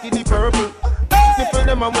down to the purple. Nipple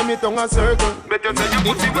them and when me tongue a circle. Better tell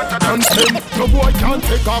you pussy better than them. No boy can't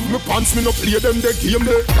take off my pants, me no play them the game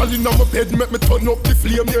there. Girl inna my bed, make me turn up the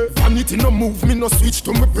flame there. Vanity no move, me no switch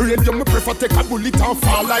to my brain. Yeah, me prefer take a bullet and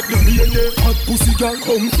fall like the rain there. Hot pussy girl,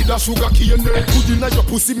 come kill a sugar cane there. Good inna your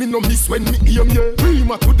pussy, me no miss when me aim yeah.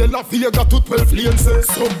 Prima to the La Vega to 12 lanes there.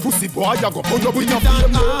 Some pussy boy, I go burn up in a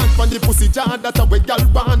flame there. From the pussy jar that a way girl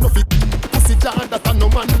born of it. Pussy jar that a no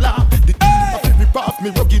man laugh. Rip off me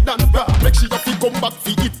rugged and raw. Make sure you come back for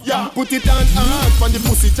it, yeah. Put it on hard from the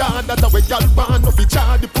pussy jar that a way y'all born of it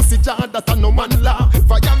jar. The pussy jar that a no man law.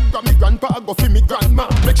 Viagra me grandpa go for me grandma.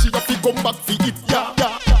 Make sure you come back for it, yeah.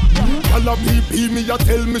 All of PP me a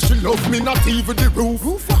tell me she love me, not even the roof.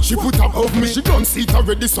 She put above me, she don't see it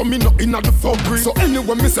already, so me not inna the fuckery. So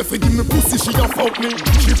anyway me say fi give me pussy, she a fuck me.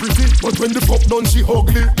 She pretty, but when the fuck done she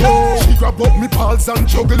ugly. She grab up me balls and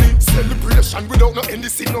juggle it. Celebration without no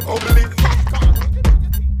anything no bubbly.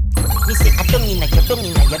 Me say I don't inna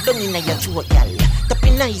your throat, y'all.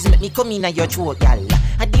 Tapping eyes make me come inna your throat, y'all.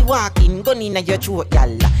 I di walking gun inna your throat,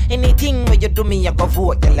 y'all. Anything where you do me, I go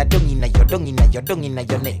vote, y'all. Dung inna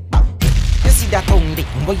your neck. You see that tongue dick,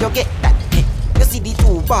 where you get that? You see the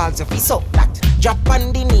 2 balls, you feel so that. Drop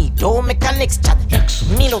on the knee, don't make a next chat.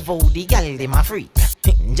 Me love how the gal dem a free.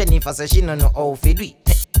 Jennifer say she no know how to do it.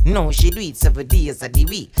 No, she do it 7 days of the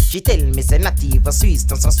week. She tell me say not even Swiss,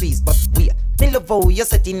 not so Swiss, but weird. Me love how you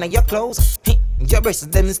set inna your clothes. Your breasts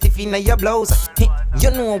them stiff inna your blouse. You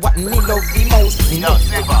know what me love the most. Me love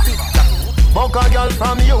Fuck a girl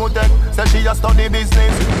from UTech, say she a study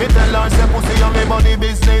business. Me tell her say pussy on me body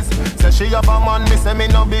business. Say she have a man, me say me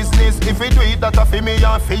no business. If you do it, that a fi me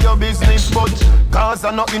and fi your business. But cause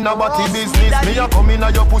I not in a body business. Me a come in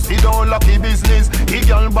a your pussy don't lucky business. The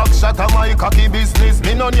girl back shot a my cocky business.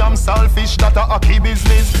 Me no damn selfish, that a hockey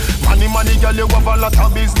business. Money girl you have a lot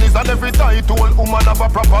of business. And every title woman have a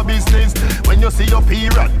proper business. When you see your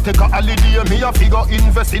period, take a holiday. Me a figure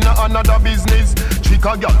invest in another business. Trick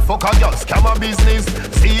a girl, fuck a girl, scam a business.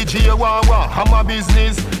 CG Wawa, hammer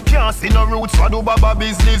business. Can't see no roots for do baba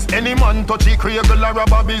business. Any man touch it, create a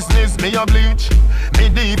rubber business. Me a bleach, me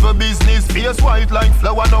evil business. Face white like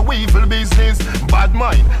flower, no evil business. Bad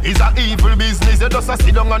mind is a evil business. You just a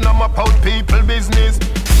sit down and map out people business.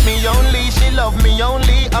 Me only, she love me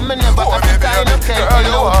only. I'm a never have the kind of care. Girl, you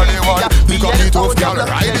are the one. Pick up the tough girl,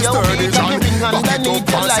 ride the sturdy John. Back it up,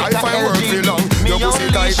 cause sci-fi work feel long. Your pussy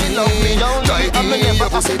tighty, tighty. Your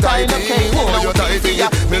pussy tighty, oh you tighty.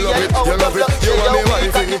 Me love it, you love it, you want me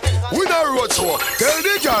wifey. We not road show, tell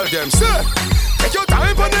the girl them say. Take your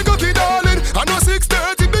time for the cocky darling. I know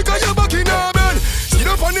 6:30 because you're back in our bed. Sit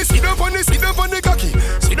up on the cocky.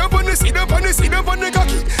 Sit up on the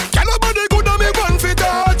cocky. Girl, body good and me one fit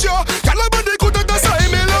touch you. Girl,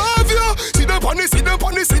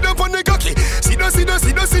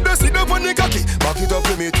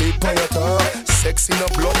 me tip on your tongue. Sex in a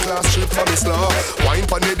blood class strip for me slaw. Wine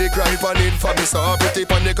pan the dick, right pan it for me saw. Pretty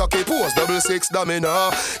pan the cocky pose, 6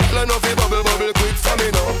 domino. Tell enough you bubble quick for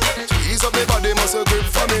me now. Squeeze up the body muscle grip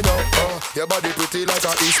for me now. Your body pretty like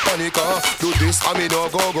a Hispanic. Do this for me now,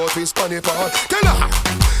 go twist pan it part. Tell her,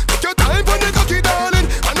 take your time for the cocky darling.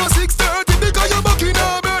 I know 6:30 because you're bucking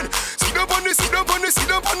up burn. Sit up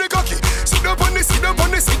on the cocky. Sit up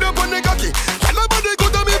on the cocky. Tell her body go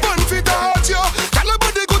to me one fit out you. Tell her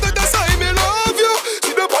body go to the side me love you.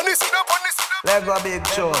 Sit up on the. Let go big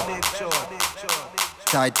show.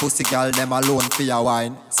 Tight pussy girl, them alone for your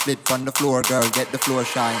wine. Split on the floor, girl, get the floor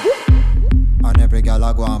shine. And every girl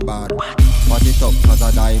I go on bad. Put it up cause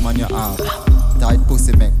I diamond your arm. Tight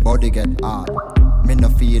pussy make body get hard. Me no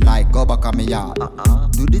feel like go back on me yard.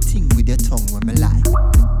 Do the thing with your tongue when me like.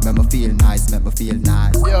 Make me feel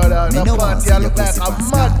nice. Yo, me no want see your look pussy like a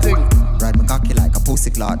pass mad thing. Ride my cocky like a pussy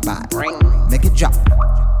cloud bag. Make it drop,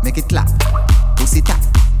 make it clap. Pussy tap,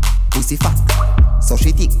 pussy fat. So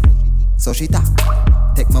she thick, so she tap.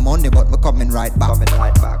 Take my money but me coming right back.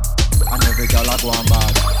 And every girl I go on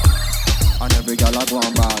bad. And every girl I go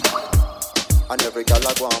on bad. And every girl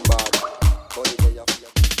I go on bad.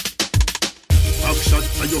 Backshot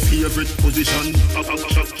to your favorite position.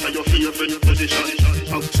 Backshot to your favorite position.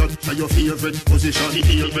 Backshot to your favorite position.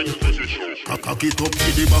 Cock it up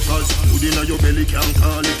to the backers. Good inna your belly can't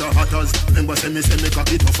call it a hatters. Remember say me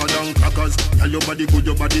cock it tougher than crackers. Tell your body good,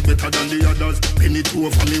 your body better than the others. Penny two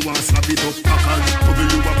for me want slap it up packers. Bubble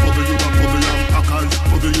you a bubble and packers.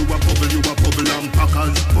 Bubble you a bubble and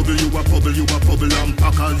packers. Bubble you a bubble and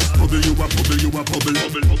packers. Bubble you a bubble.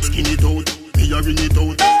 Skin it out. Me a ring it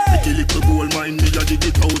out. Pretty little gold mine, me a dig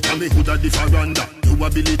it out. And me hood a the faranda. You a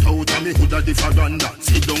bill it out. And me hood a the faranda.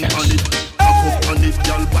 Sit down on it. Back up on it,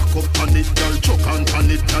 girl. Back up on it, girl. Choke on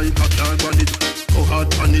it, like a car on it. Go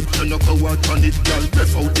hard on it, you no go hard on it, girl.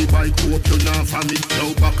 Breath out the bike, hope you not from it.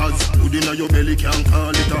 Now backers, hood inna your belly can't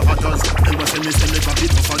call it a hatters. Never say me cock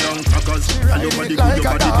it tougher than crackers. And your body good, your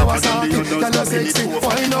body better than the others. Sexy,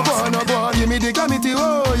 why no go? Give me the glamity,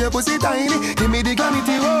 oh, your pussy tiny. Give me the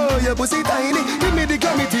glamity, oh, your pussy tiny. Give me the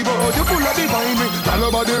glamity, oh, you full of divine. Tell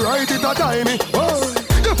nobody right it a timey, oh.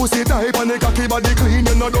 Your pussy tight and the cocky body clean,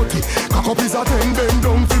 you no dirty. Cock up is a 10, bend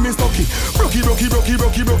down for me stocky. Brocky.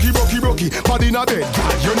 Body in a bed,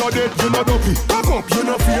 you no dead, you no dopey. Cock up, you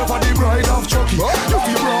no fear for the bride of Chucky. You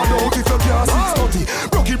feel broad out if you can't 630.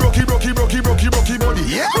 Brocky body.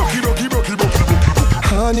 Brocky.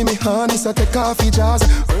 Honey, me honey, so take coffee jars.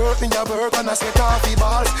 Work me a work and I say coffee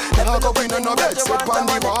balls. Never go bring no bed, sit on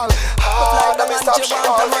the wall. Hard, let me stop she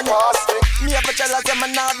all the past. Me have a tell her say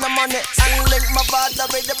man have no money. And link my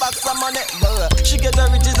father with the box of money. She get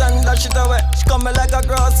her riches and dash it away. She come me like a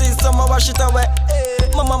grocery, so I wash it away.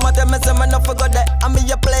 My mama tell me say man no forgot that. And me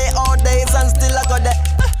a play all days and still I got that.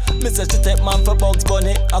 Me say she take man for Bugs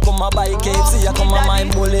Bunny. I come a buy KFC, I come a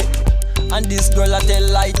mind bully. And this girl a tell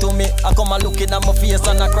lie to me. I come a looking at my face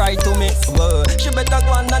and I cry to me. She better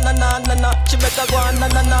go on na na na na na. She better go on na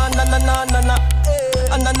na na na na na na na.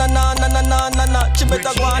 Na na na na na na na na. She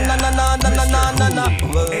better go on na na na na na na na na.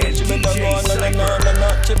 She better go on na na na na na.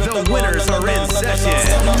 She better go on na na na na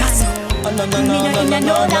na. Me no in a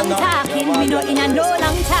no long talking. Me no in a no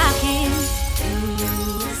long talking.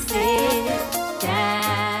 You say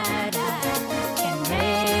that I can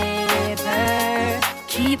never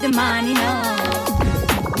keep the money, no.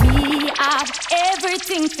 Me have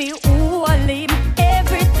everything for all him.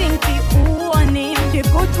 Everything for all him. The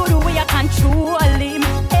good way I control him.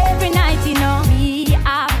 Every night, you know. Me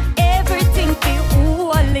have everything for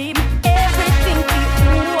all him. Everything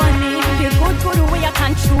for all him. The good way I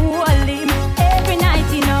control him. Every night,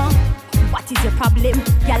 you know. What is your problem,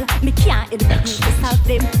 y'all? Me can't help you to solve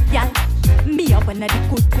them, y'all. Me a one of the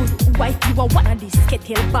good wife. You are one of the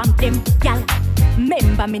skettle bomb them, y'all.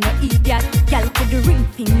 Remember me no idiot, y'all. Put the ring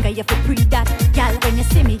finger, you fi breathe that, y'all. When you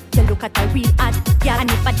see me, you look at a real ad, y'all.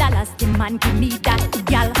 And if $1, the man give me that,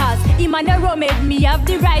 y'all. Cause him and the rum made me have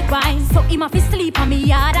the right wine. So him have to sleep on me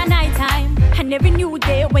hard at night time. And every new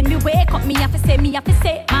day when me wake up, me have to say,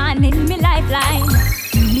 man in me lifeline.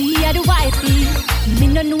 Me a the wifey, me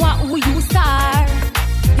no know who you are.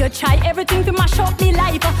 You try everything to mash up me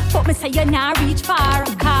life, but me say you not reach far.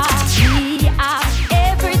 Cause me have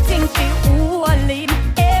everything for all him.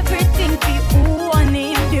 Everything for all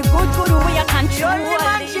him. The good way I control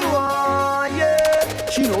him. She want, yeah.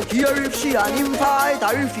 She don't care if she and him fight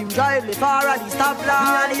or if him drive the far at the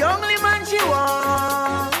stoplight. Me the only man she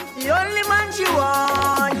want. The only man she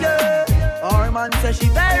want, yeah. Our man says she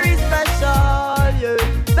very special, yeah.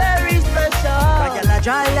 Very special. Like a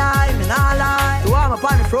dry line, me nah lie. So I'm up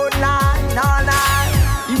on the front line, nah lie.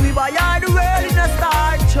 If we buy all the world in a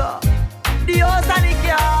start,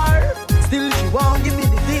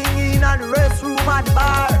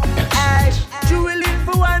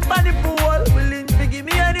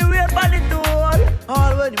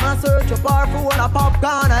 par for one a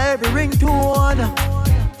popcorn, every ringtone.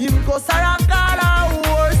 Him go Sarangala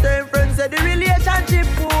war, same friends say the relationship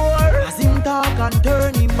poor. As him talk and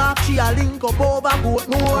turn him back, she a link up over goat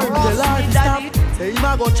more. The Lord stop, say him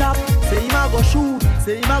a go chop, say him a go shoot,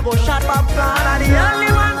 say him a go shot popcorn. And the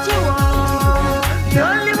only one she want, the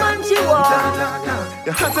only one she want.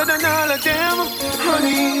 You're hotter than all of them,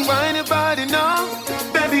 honey. Why nobody know,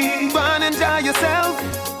 baby? Wanna enjoy yourself?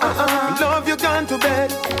 Love you gone to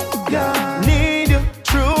bed. Yeah, need you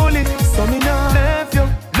truly, so me not left you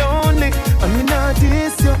lonely, and me not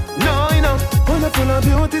diss you. No, you know, full of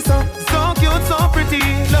beauty, so cute, so pretty.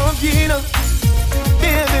 Love you, know,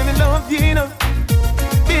 baby, me love you, know,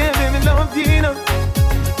 baby, me love you, know,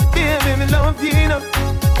 baby, me love you, know.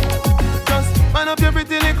 Just man up your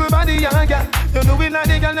pretty little body, yeah, yeah. You do it like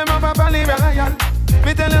the girl them up a Valley Royal.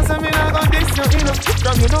 Me tell you something, I got this, you know.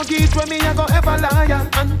 From you don't get when me, I go ever loyal.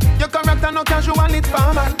 And your character no casual, it's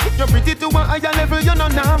formal. You're pretty to a higher level, you're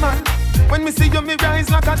not normal. When me see you, me rise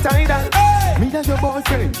like a tidal. Hey! Me and your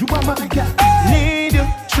boyfriend, you are my girl. Hey! Need you,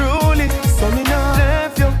 truly, so me not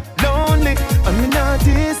left you lonely. And me not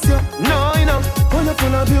diss you, no, you know.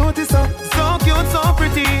 Full of beauty, so cute, so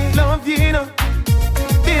pretty. Love you, you know.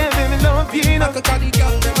 Baby, me love you, you know. Baby,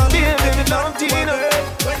 me love you, you know.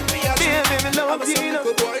 Baby, me love you, you know.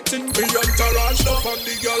 Boy, think me entourage stuff and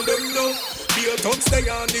the girl them know. Be a tongue stay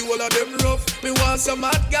on the whole of them rough. Me want some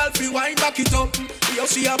hot girl fi wine back it up. Yo,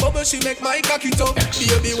 she a bubble, she make my cock it up.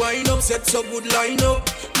 Baby, wine up, set so good line up.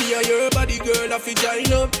 Me a your body girl, a fi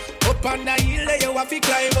join up. Up on the hill, you a fi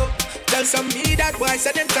climb up. Tell some me that boy,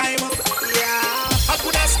 set them time up. Yeah, I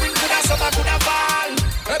coulda spring, coulda summer, coulda fall.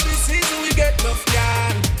 Every season we get enough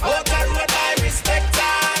y'all. Out the road, I respect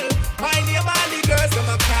all. My name all the girls,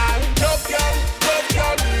 them a call. Love y'all,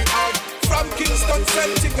 we out. From Kingston,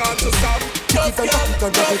 Celtic, on to South. Love y'all,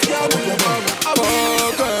 we out.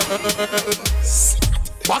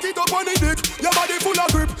 Back it up on the dick, your body full of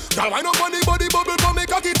grip. Girl, wind up on the body bubble for me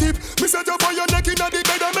cocky tip. Me set you for your neck in the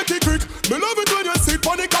bed and make it quick. Me love it when you sit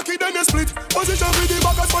on the cocky then you split. Position with the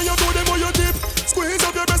back as when you do them on your tip. Squeeze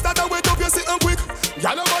up your breast that I wet up your sit and quick.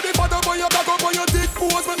 Girl, your body fat up on your back up on your dick.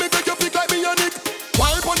 Pose when me make you flick like me and Nick.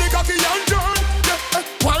 Wind on the cocky and turn. Yeah,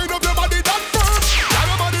 wind up your body that firm. Girl,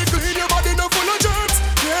 your body clean, your body no full of germs.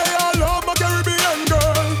 Yeah, I love my Caribbean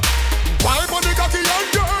girl. Wind on the cocky and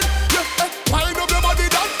turn. Yeah, wind up your body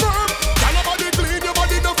that firm. Girl, your body clean, your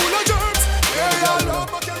body no full of germs. Yeah, I love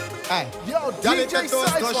my Caribbean. Hey, yo, DJ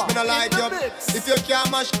Cypher, me no like you. If you can't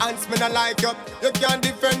mash hands, me no like you. You can't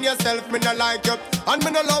defend yourself, me no like you. And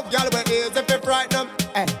me no love y'all with ears if you frighten them.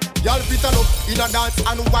 Hey, y'all fit on up in a dance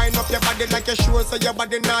and wind up your body like a show so your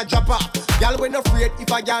body not drop off. Y'all when afraid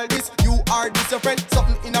if I y'all this, you are this your friend.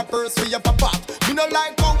 Something in a purse for your papa. Me no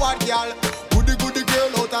like coward y'all. Goody girl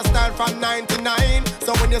out of style from 99.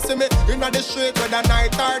 So when you see me in the street with a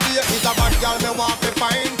night or day, it's a bad girl me want to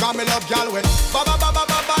find. Cause me love y'all with bad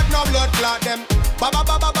no blood clot them. Bad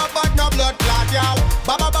no blood clot y'all.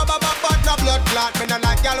 Bad no blood clot. Me no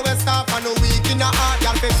like y'all with stuff and no weak in the heart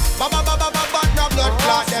y'all fit. Bad no blood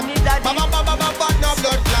clot them. Bad no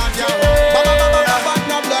blood clot y'all. Bad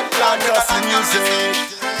no blood clot. Just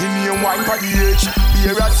music. In your wine for the age,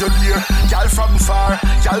 here at your ear. Y'all from far,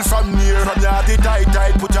 y'all from near. From your the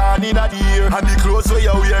tight, put on in a the ear. And the clothes where you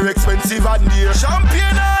wear expensive and dear.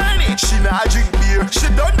 Champagne honey, she not drink beer. She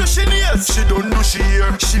don't do she nails, she don't do she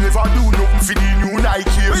hair. She never do nothing for the new Nike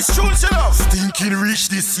here. Which tune she love? Stinking rich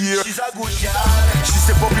this year. She's a good girl, she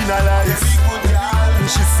step up in her life. Very good girl,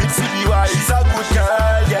 she fit for the wife. She's a good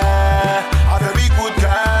girl, yeah. A very good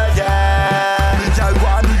girl, yeah. Me girl,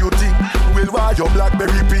 what do you think? Well, why your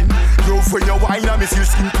blackberry pin? Love when you wine and me feel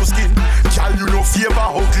skin to skin. Girl, you no favor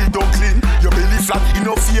ugly duckling. Your belly flat, you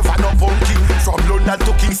no favor no pumpkin. From London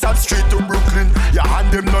to Kingston straight to Brooklyn. Your hand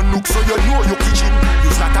them no nook so you know your kitchen.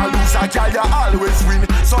 You's not a loser, girl, you always win.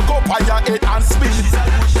 So go on your head and spin. She's a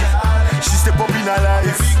good girl, she step up in her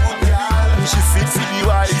life. She fit for the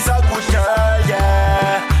wife. She's a good girl,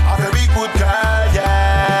 yeah. A very good girl,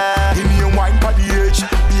 yeah. In your wine for the age,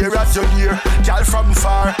 here as your dear. Girl from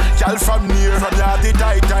far, girl from near. From your the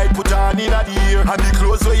tight, put on in a the ear. And the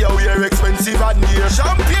clothes where you wear expensive and dear.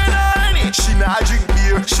 Champagne honey, she not drink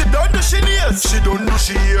beer. She don't do she nails, she don't do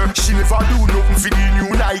she hair. She never do nothing for the new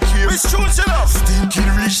Nike here. Which tune she love? Stinking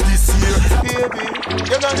rich this year. Baby,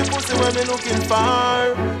 you got the pussy when me looking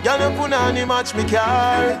for. Y'all no punani match me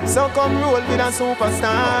car. So come roll with a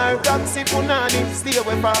superstar. Taxi punani, stay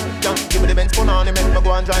away from. Yeah, give me the Benz punani, make me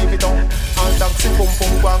go and drive it on. All taxi pum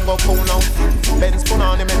pum go and go pound now. Benz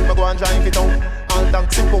punani, make me go and drive it on. All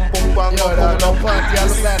taxi pum pum go and go pound now.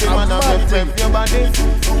 System and a rev your body.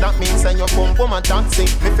 That means that you pum pum a taxi.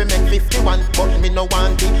 Me fi make 51, but me no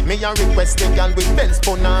want it. Me a request the girl with Benz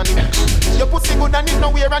punani. Your pussy good and it no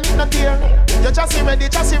wear and it no tear. Your chassis ready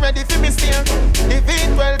fi me steer. The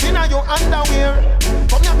V12 inna your underwear.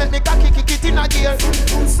 Come here make me cocky kick it inna gear.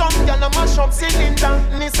 Some gyal a mash up cylinder.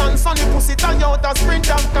 Nissan Sunny pussy Toyota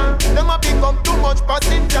Sprinter. Them a pick up too much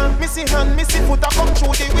passenger. Missy hand, missy foot a come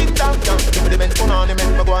through the window. Give me the Benz punani,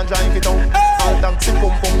 make me go and drive it down. All taxi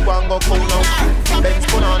pum pum go and go pound now. Benz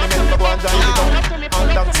punani, make me go and drive it down. All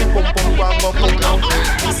taxi pum pum go and go pound now.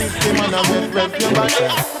 System and a rev your body.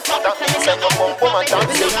 That means that you pum pum a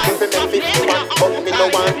taxi. If me make 51, but me no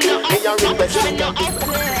want it. Me a request the girl.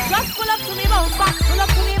 Just pull up to me bumper.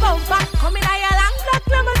 Come in a your long black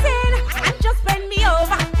limousine and just bend me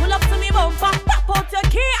over. Pull up to me bumper, pop out your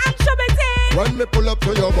key and shove it in. When me pull up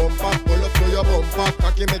to your bumper,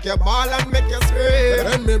 cocky make you ball and make you scream.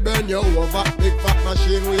 Then me bend you over, big fat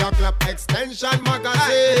machine with your clap extension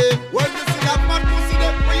magazine. When you see that man pussy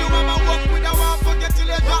there, when you mama walk with a one forget till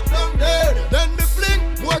you drop down dead. Then me fling,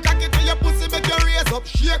 more cocky to your pussy make you raise up,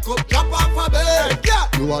 shake up, drop off a bed. Yeah,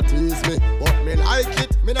 you a tease me, but me like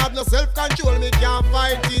it. Me not have no self-control, me can't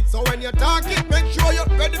fight it. So when you talk it, make sure you're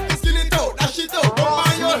ready to skin it out, dash it out, come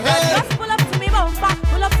on your head. Just pull up to me bumper.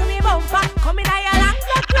 Come in a your long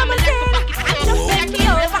black limousine and just bend me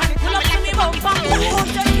over. Pull up to me bumper, pop out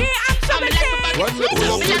your key and shove it in. When me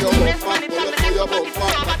pull up to your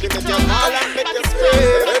bumper, cocky make you ball and make you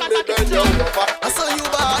scream. Then me bend you over, I saw you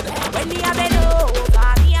bad. When me a bend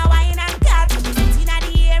over, me a wine and cut. Inna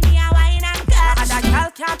the air, me a wine and cut. And that girl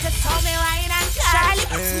can't tell me wine and cut. Charlie,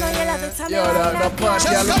 you know you love it, tell me wine and cut.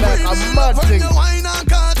 Yo, the party a mad thing. Wine and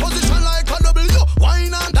cut, position like a W.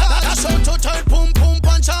 Wine and cut, that's how to tight, pum pum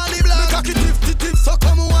punch Charlie Black. Me cocky tip, so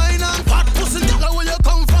come wine and fat pussy girl, where you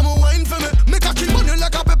come from, wine for me. Me cocky money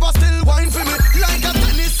like a pepper, still wine for me. Like a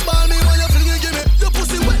tennis ball, me when you fling it, give me. Your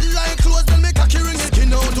pussy wet like clothes, then me cocky ring it.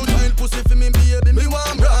 Skin out to tight pussy for me, baby. Me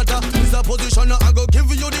want brother. This a position, I go give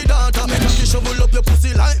you the data. Me cocky shovel up your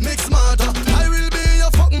pussy like mix smarter. I will be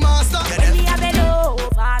your fuck master. When me a bend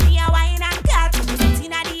over, me a wine and cut.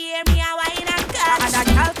 Inna the air, me a wine and cut. And that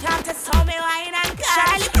girl can't tell me wine and cut.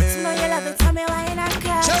 Charlie, you know you love it, tell me wine and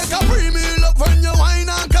cut. Check a premium up when you wine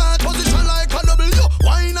and cut. Position like a W,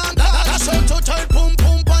 wine and cut. That's how to tight, pum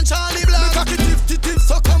pum punch Charlie Black. Me cocky tip,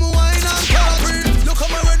 so come wine and cut. You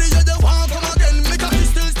come already, you just want come again. Me cocky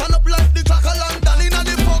still stand up like the clock of London. Inna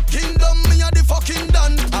the fucking dumb, me a the fucking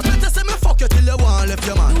done. I better say me fuck you till you want left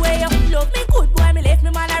your man. The way you love me good, boy, me left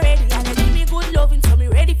me man already. And you give me good loving, so me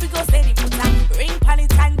ready for go steady. Put a ring pon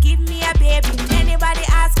it and give me a baby. Anybody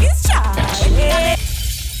ask is Charlie.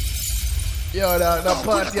 Yo, the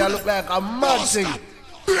party I look like a mad thing. 6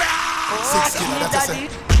 kilo, that's a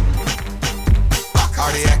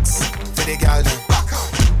RDX, for the girl then.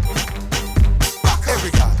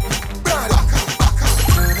 Every girl.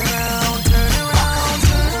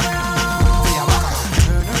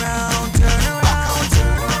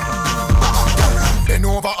 Bend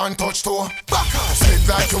over and touch toe. Slip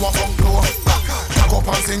like you a fuck blow. Back up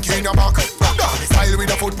and sink in your back. Doggy style with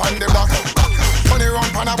a foot on the block. Turn it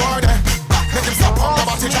round pan a board. Make him stop on the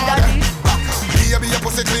body jar. Baby, your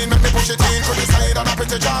pussy clean, make me push it in through the side and a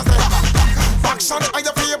pretty jazz there. Action are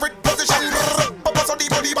your favorite position. Pop us on the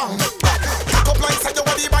body bang. Cock up like say your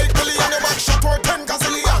body bike Billy and your back shot for 10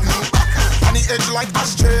 gazillion. On the edge like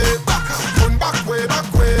ashtray. Turn back way.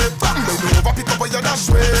 Bend over, pick up where you dash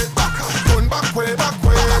way. Turn back way.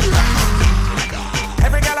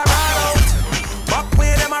 Every girl a ride out. Back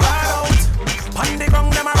way them a ride out. Pon the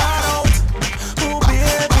ground them a ride out. Oh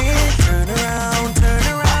baby, turn around.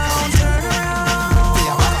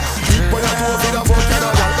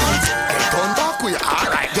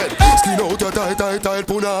 Tight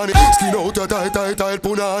punani, skin out your tight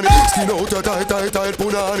punani, skin out your tight punani, skin out your tight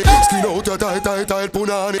punani, skin out your tight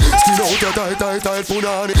punani, skin out your tight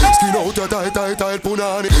punani, skin out your tight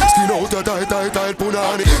punani, skin out your tight punani, skin out your tight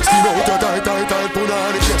punani, skin out your tight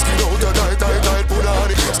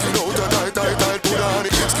punani,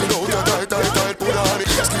 skin out your tight punani,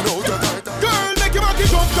 skin out your tight. Girl, make your body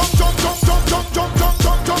jump,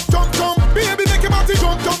 baby, make your body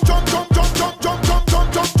jump.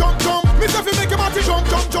 Me say fi make your body jump.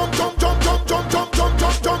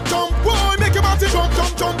 Boy, make your body jump.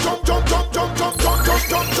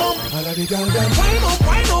 All of the girls them Wine up.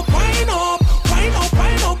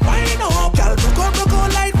 Girl, broke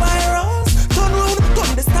out like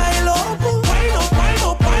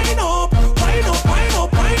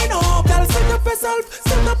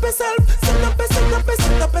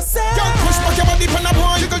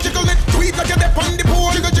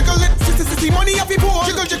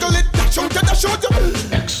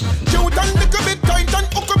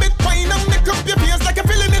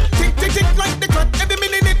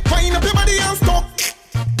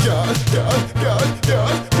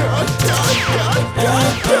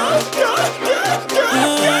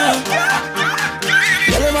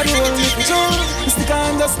Everybody hold me for sure. Stick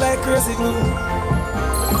on just like crazy glue.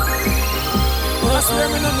 I swear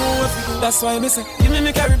me no know what to do. That's why me say, give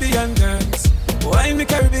me Caribbean girls. Why me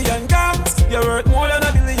Caribbean girls? You're worth more than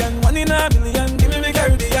 $1 billion, $1 in a billion. Give me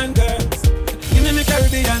Caribbean girls. Give me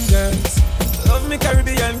Caribbean girls. Love me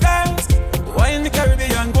Caribbean girls. Why in the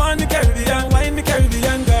Caribbean? Go on the Caribbean. Why in the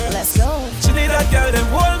Caribbean girls? Let's go. She need that girl, them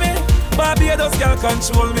hold me. Barbados girl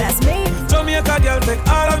control me. That's me. Jamaica girl take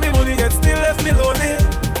all of me money, yet still left me lonely.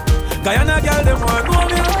 Guyana girl, them want know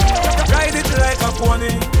me. Ride it like a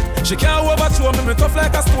pony. She can't overthrow me tough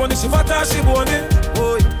like a stone. She fat as she bony.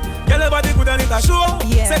 Boy, girl, your body good and it a show.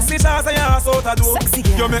 Yeah. Sexy shots and your ass out a door. Sexy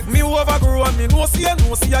girl. You make me overgrow and me no see ya.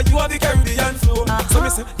 You are the Caribbean flow. So me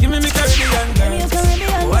say, give me Caribbean girls.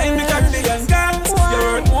 Why me Caribbean girls?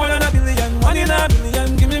 You're worth more than $1 billion, $1 in a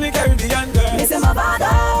billion. Give me Caribbean girls. Listen, my father,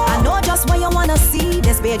 I know just what you wanna see.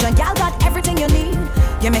 This Bajan gal got everything you need.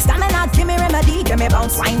 Give me stamina, give me remedy, give me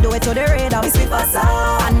bounce, wine, do it to the rhythm. Sweet pasta.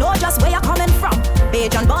 I know just where you're coming from.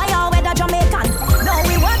 Bajan boy or whether Jamaican. No,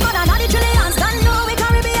 we work on another trillions. Don't know we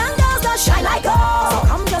Caribbean girls that shine like gold. So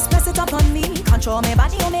come just press it up on me. Control me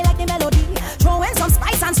body, hold me like the melody. Throw in some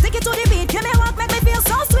spice and stick it to the beat. Give me work, make me feel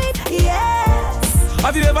so sweet. Yes.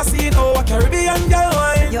 Have you ever seen a Caribbean girl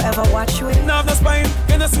wine? You ever watch it? No, have no spine.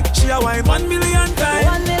 Can you see she a wine 1 million times?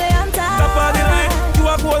 1 million times. Top of the line, you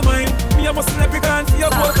a gold mine. Me a must let me can't see your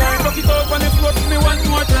gold time. Rock it out on the floor for me one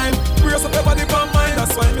more time. Brace up your body for mine.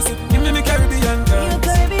 That's why me say, give me Caribbean girls.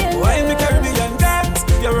 Why me Caribbean girls?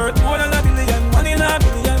 You're worth more than $1 billion, $1 in a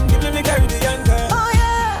billion. Give me Caribbean girls. Oh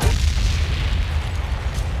yeah.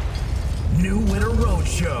 New Winter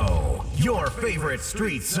Roadshow, your favorite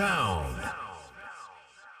street sound.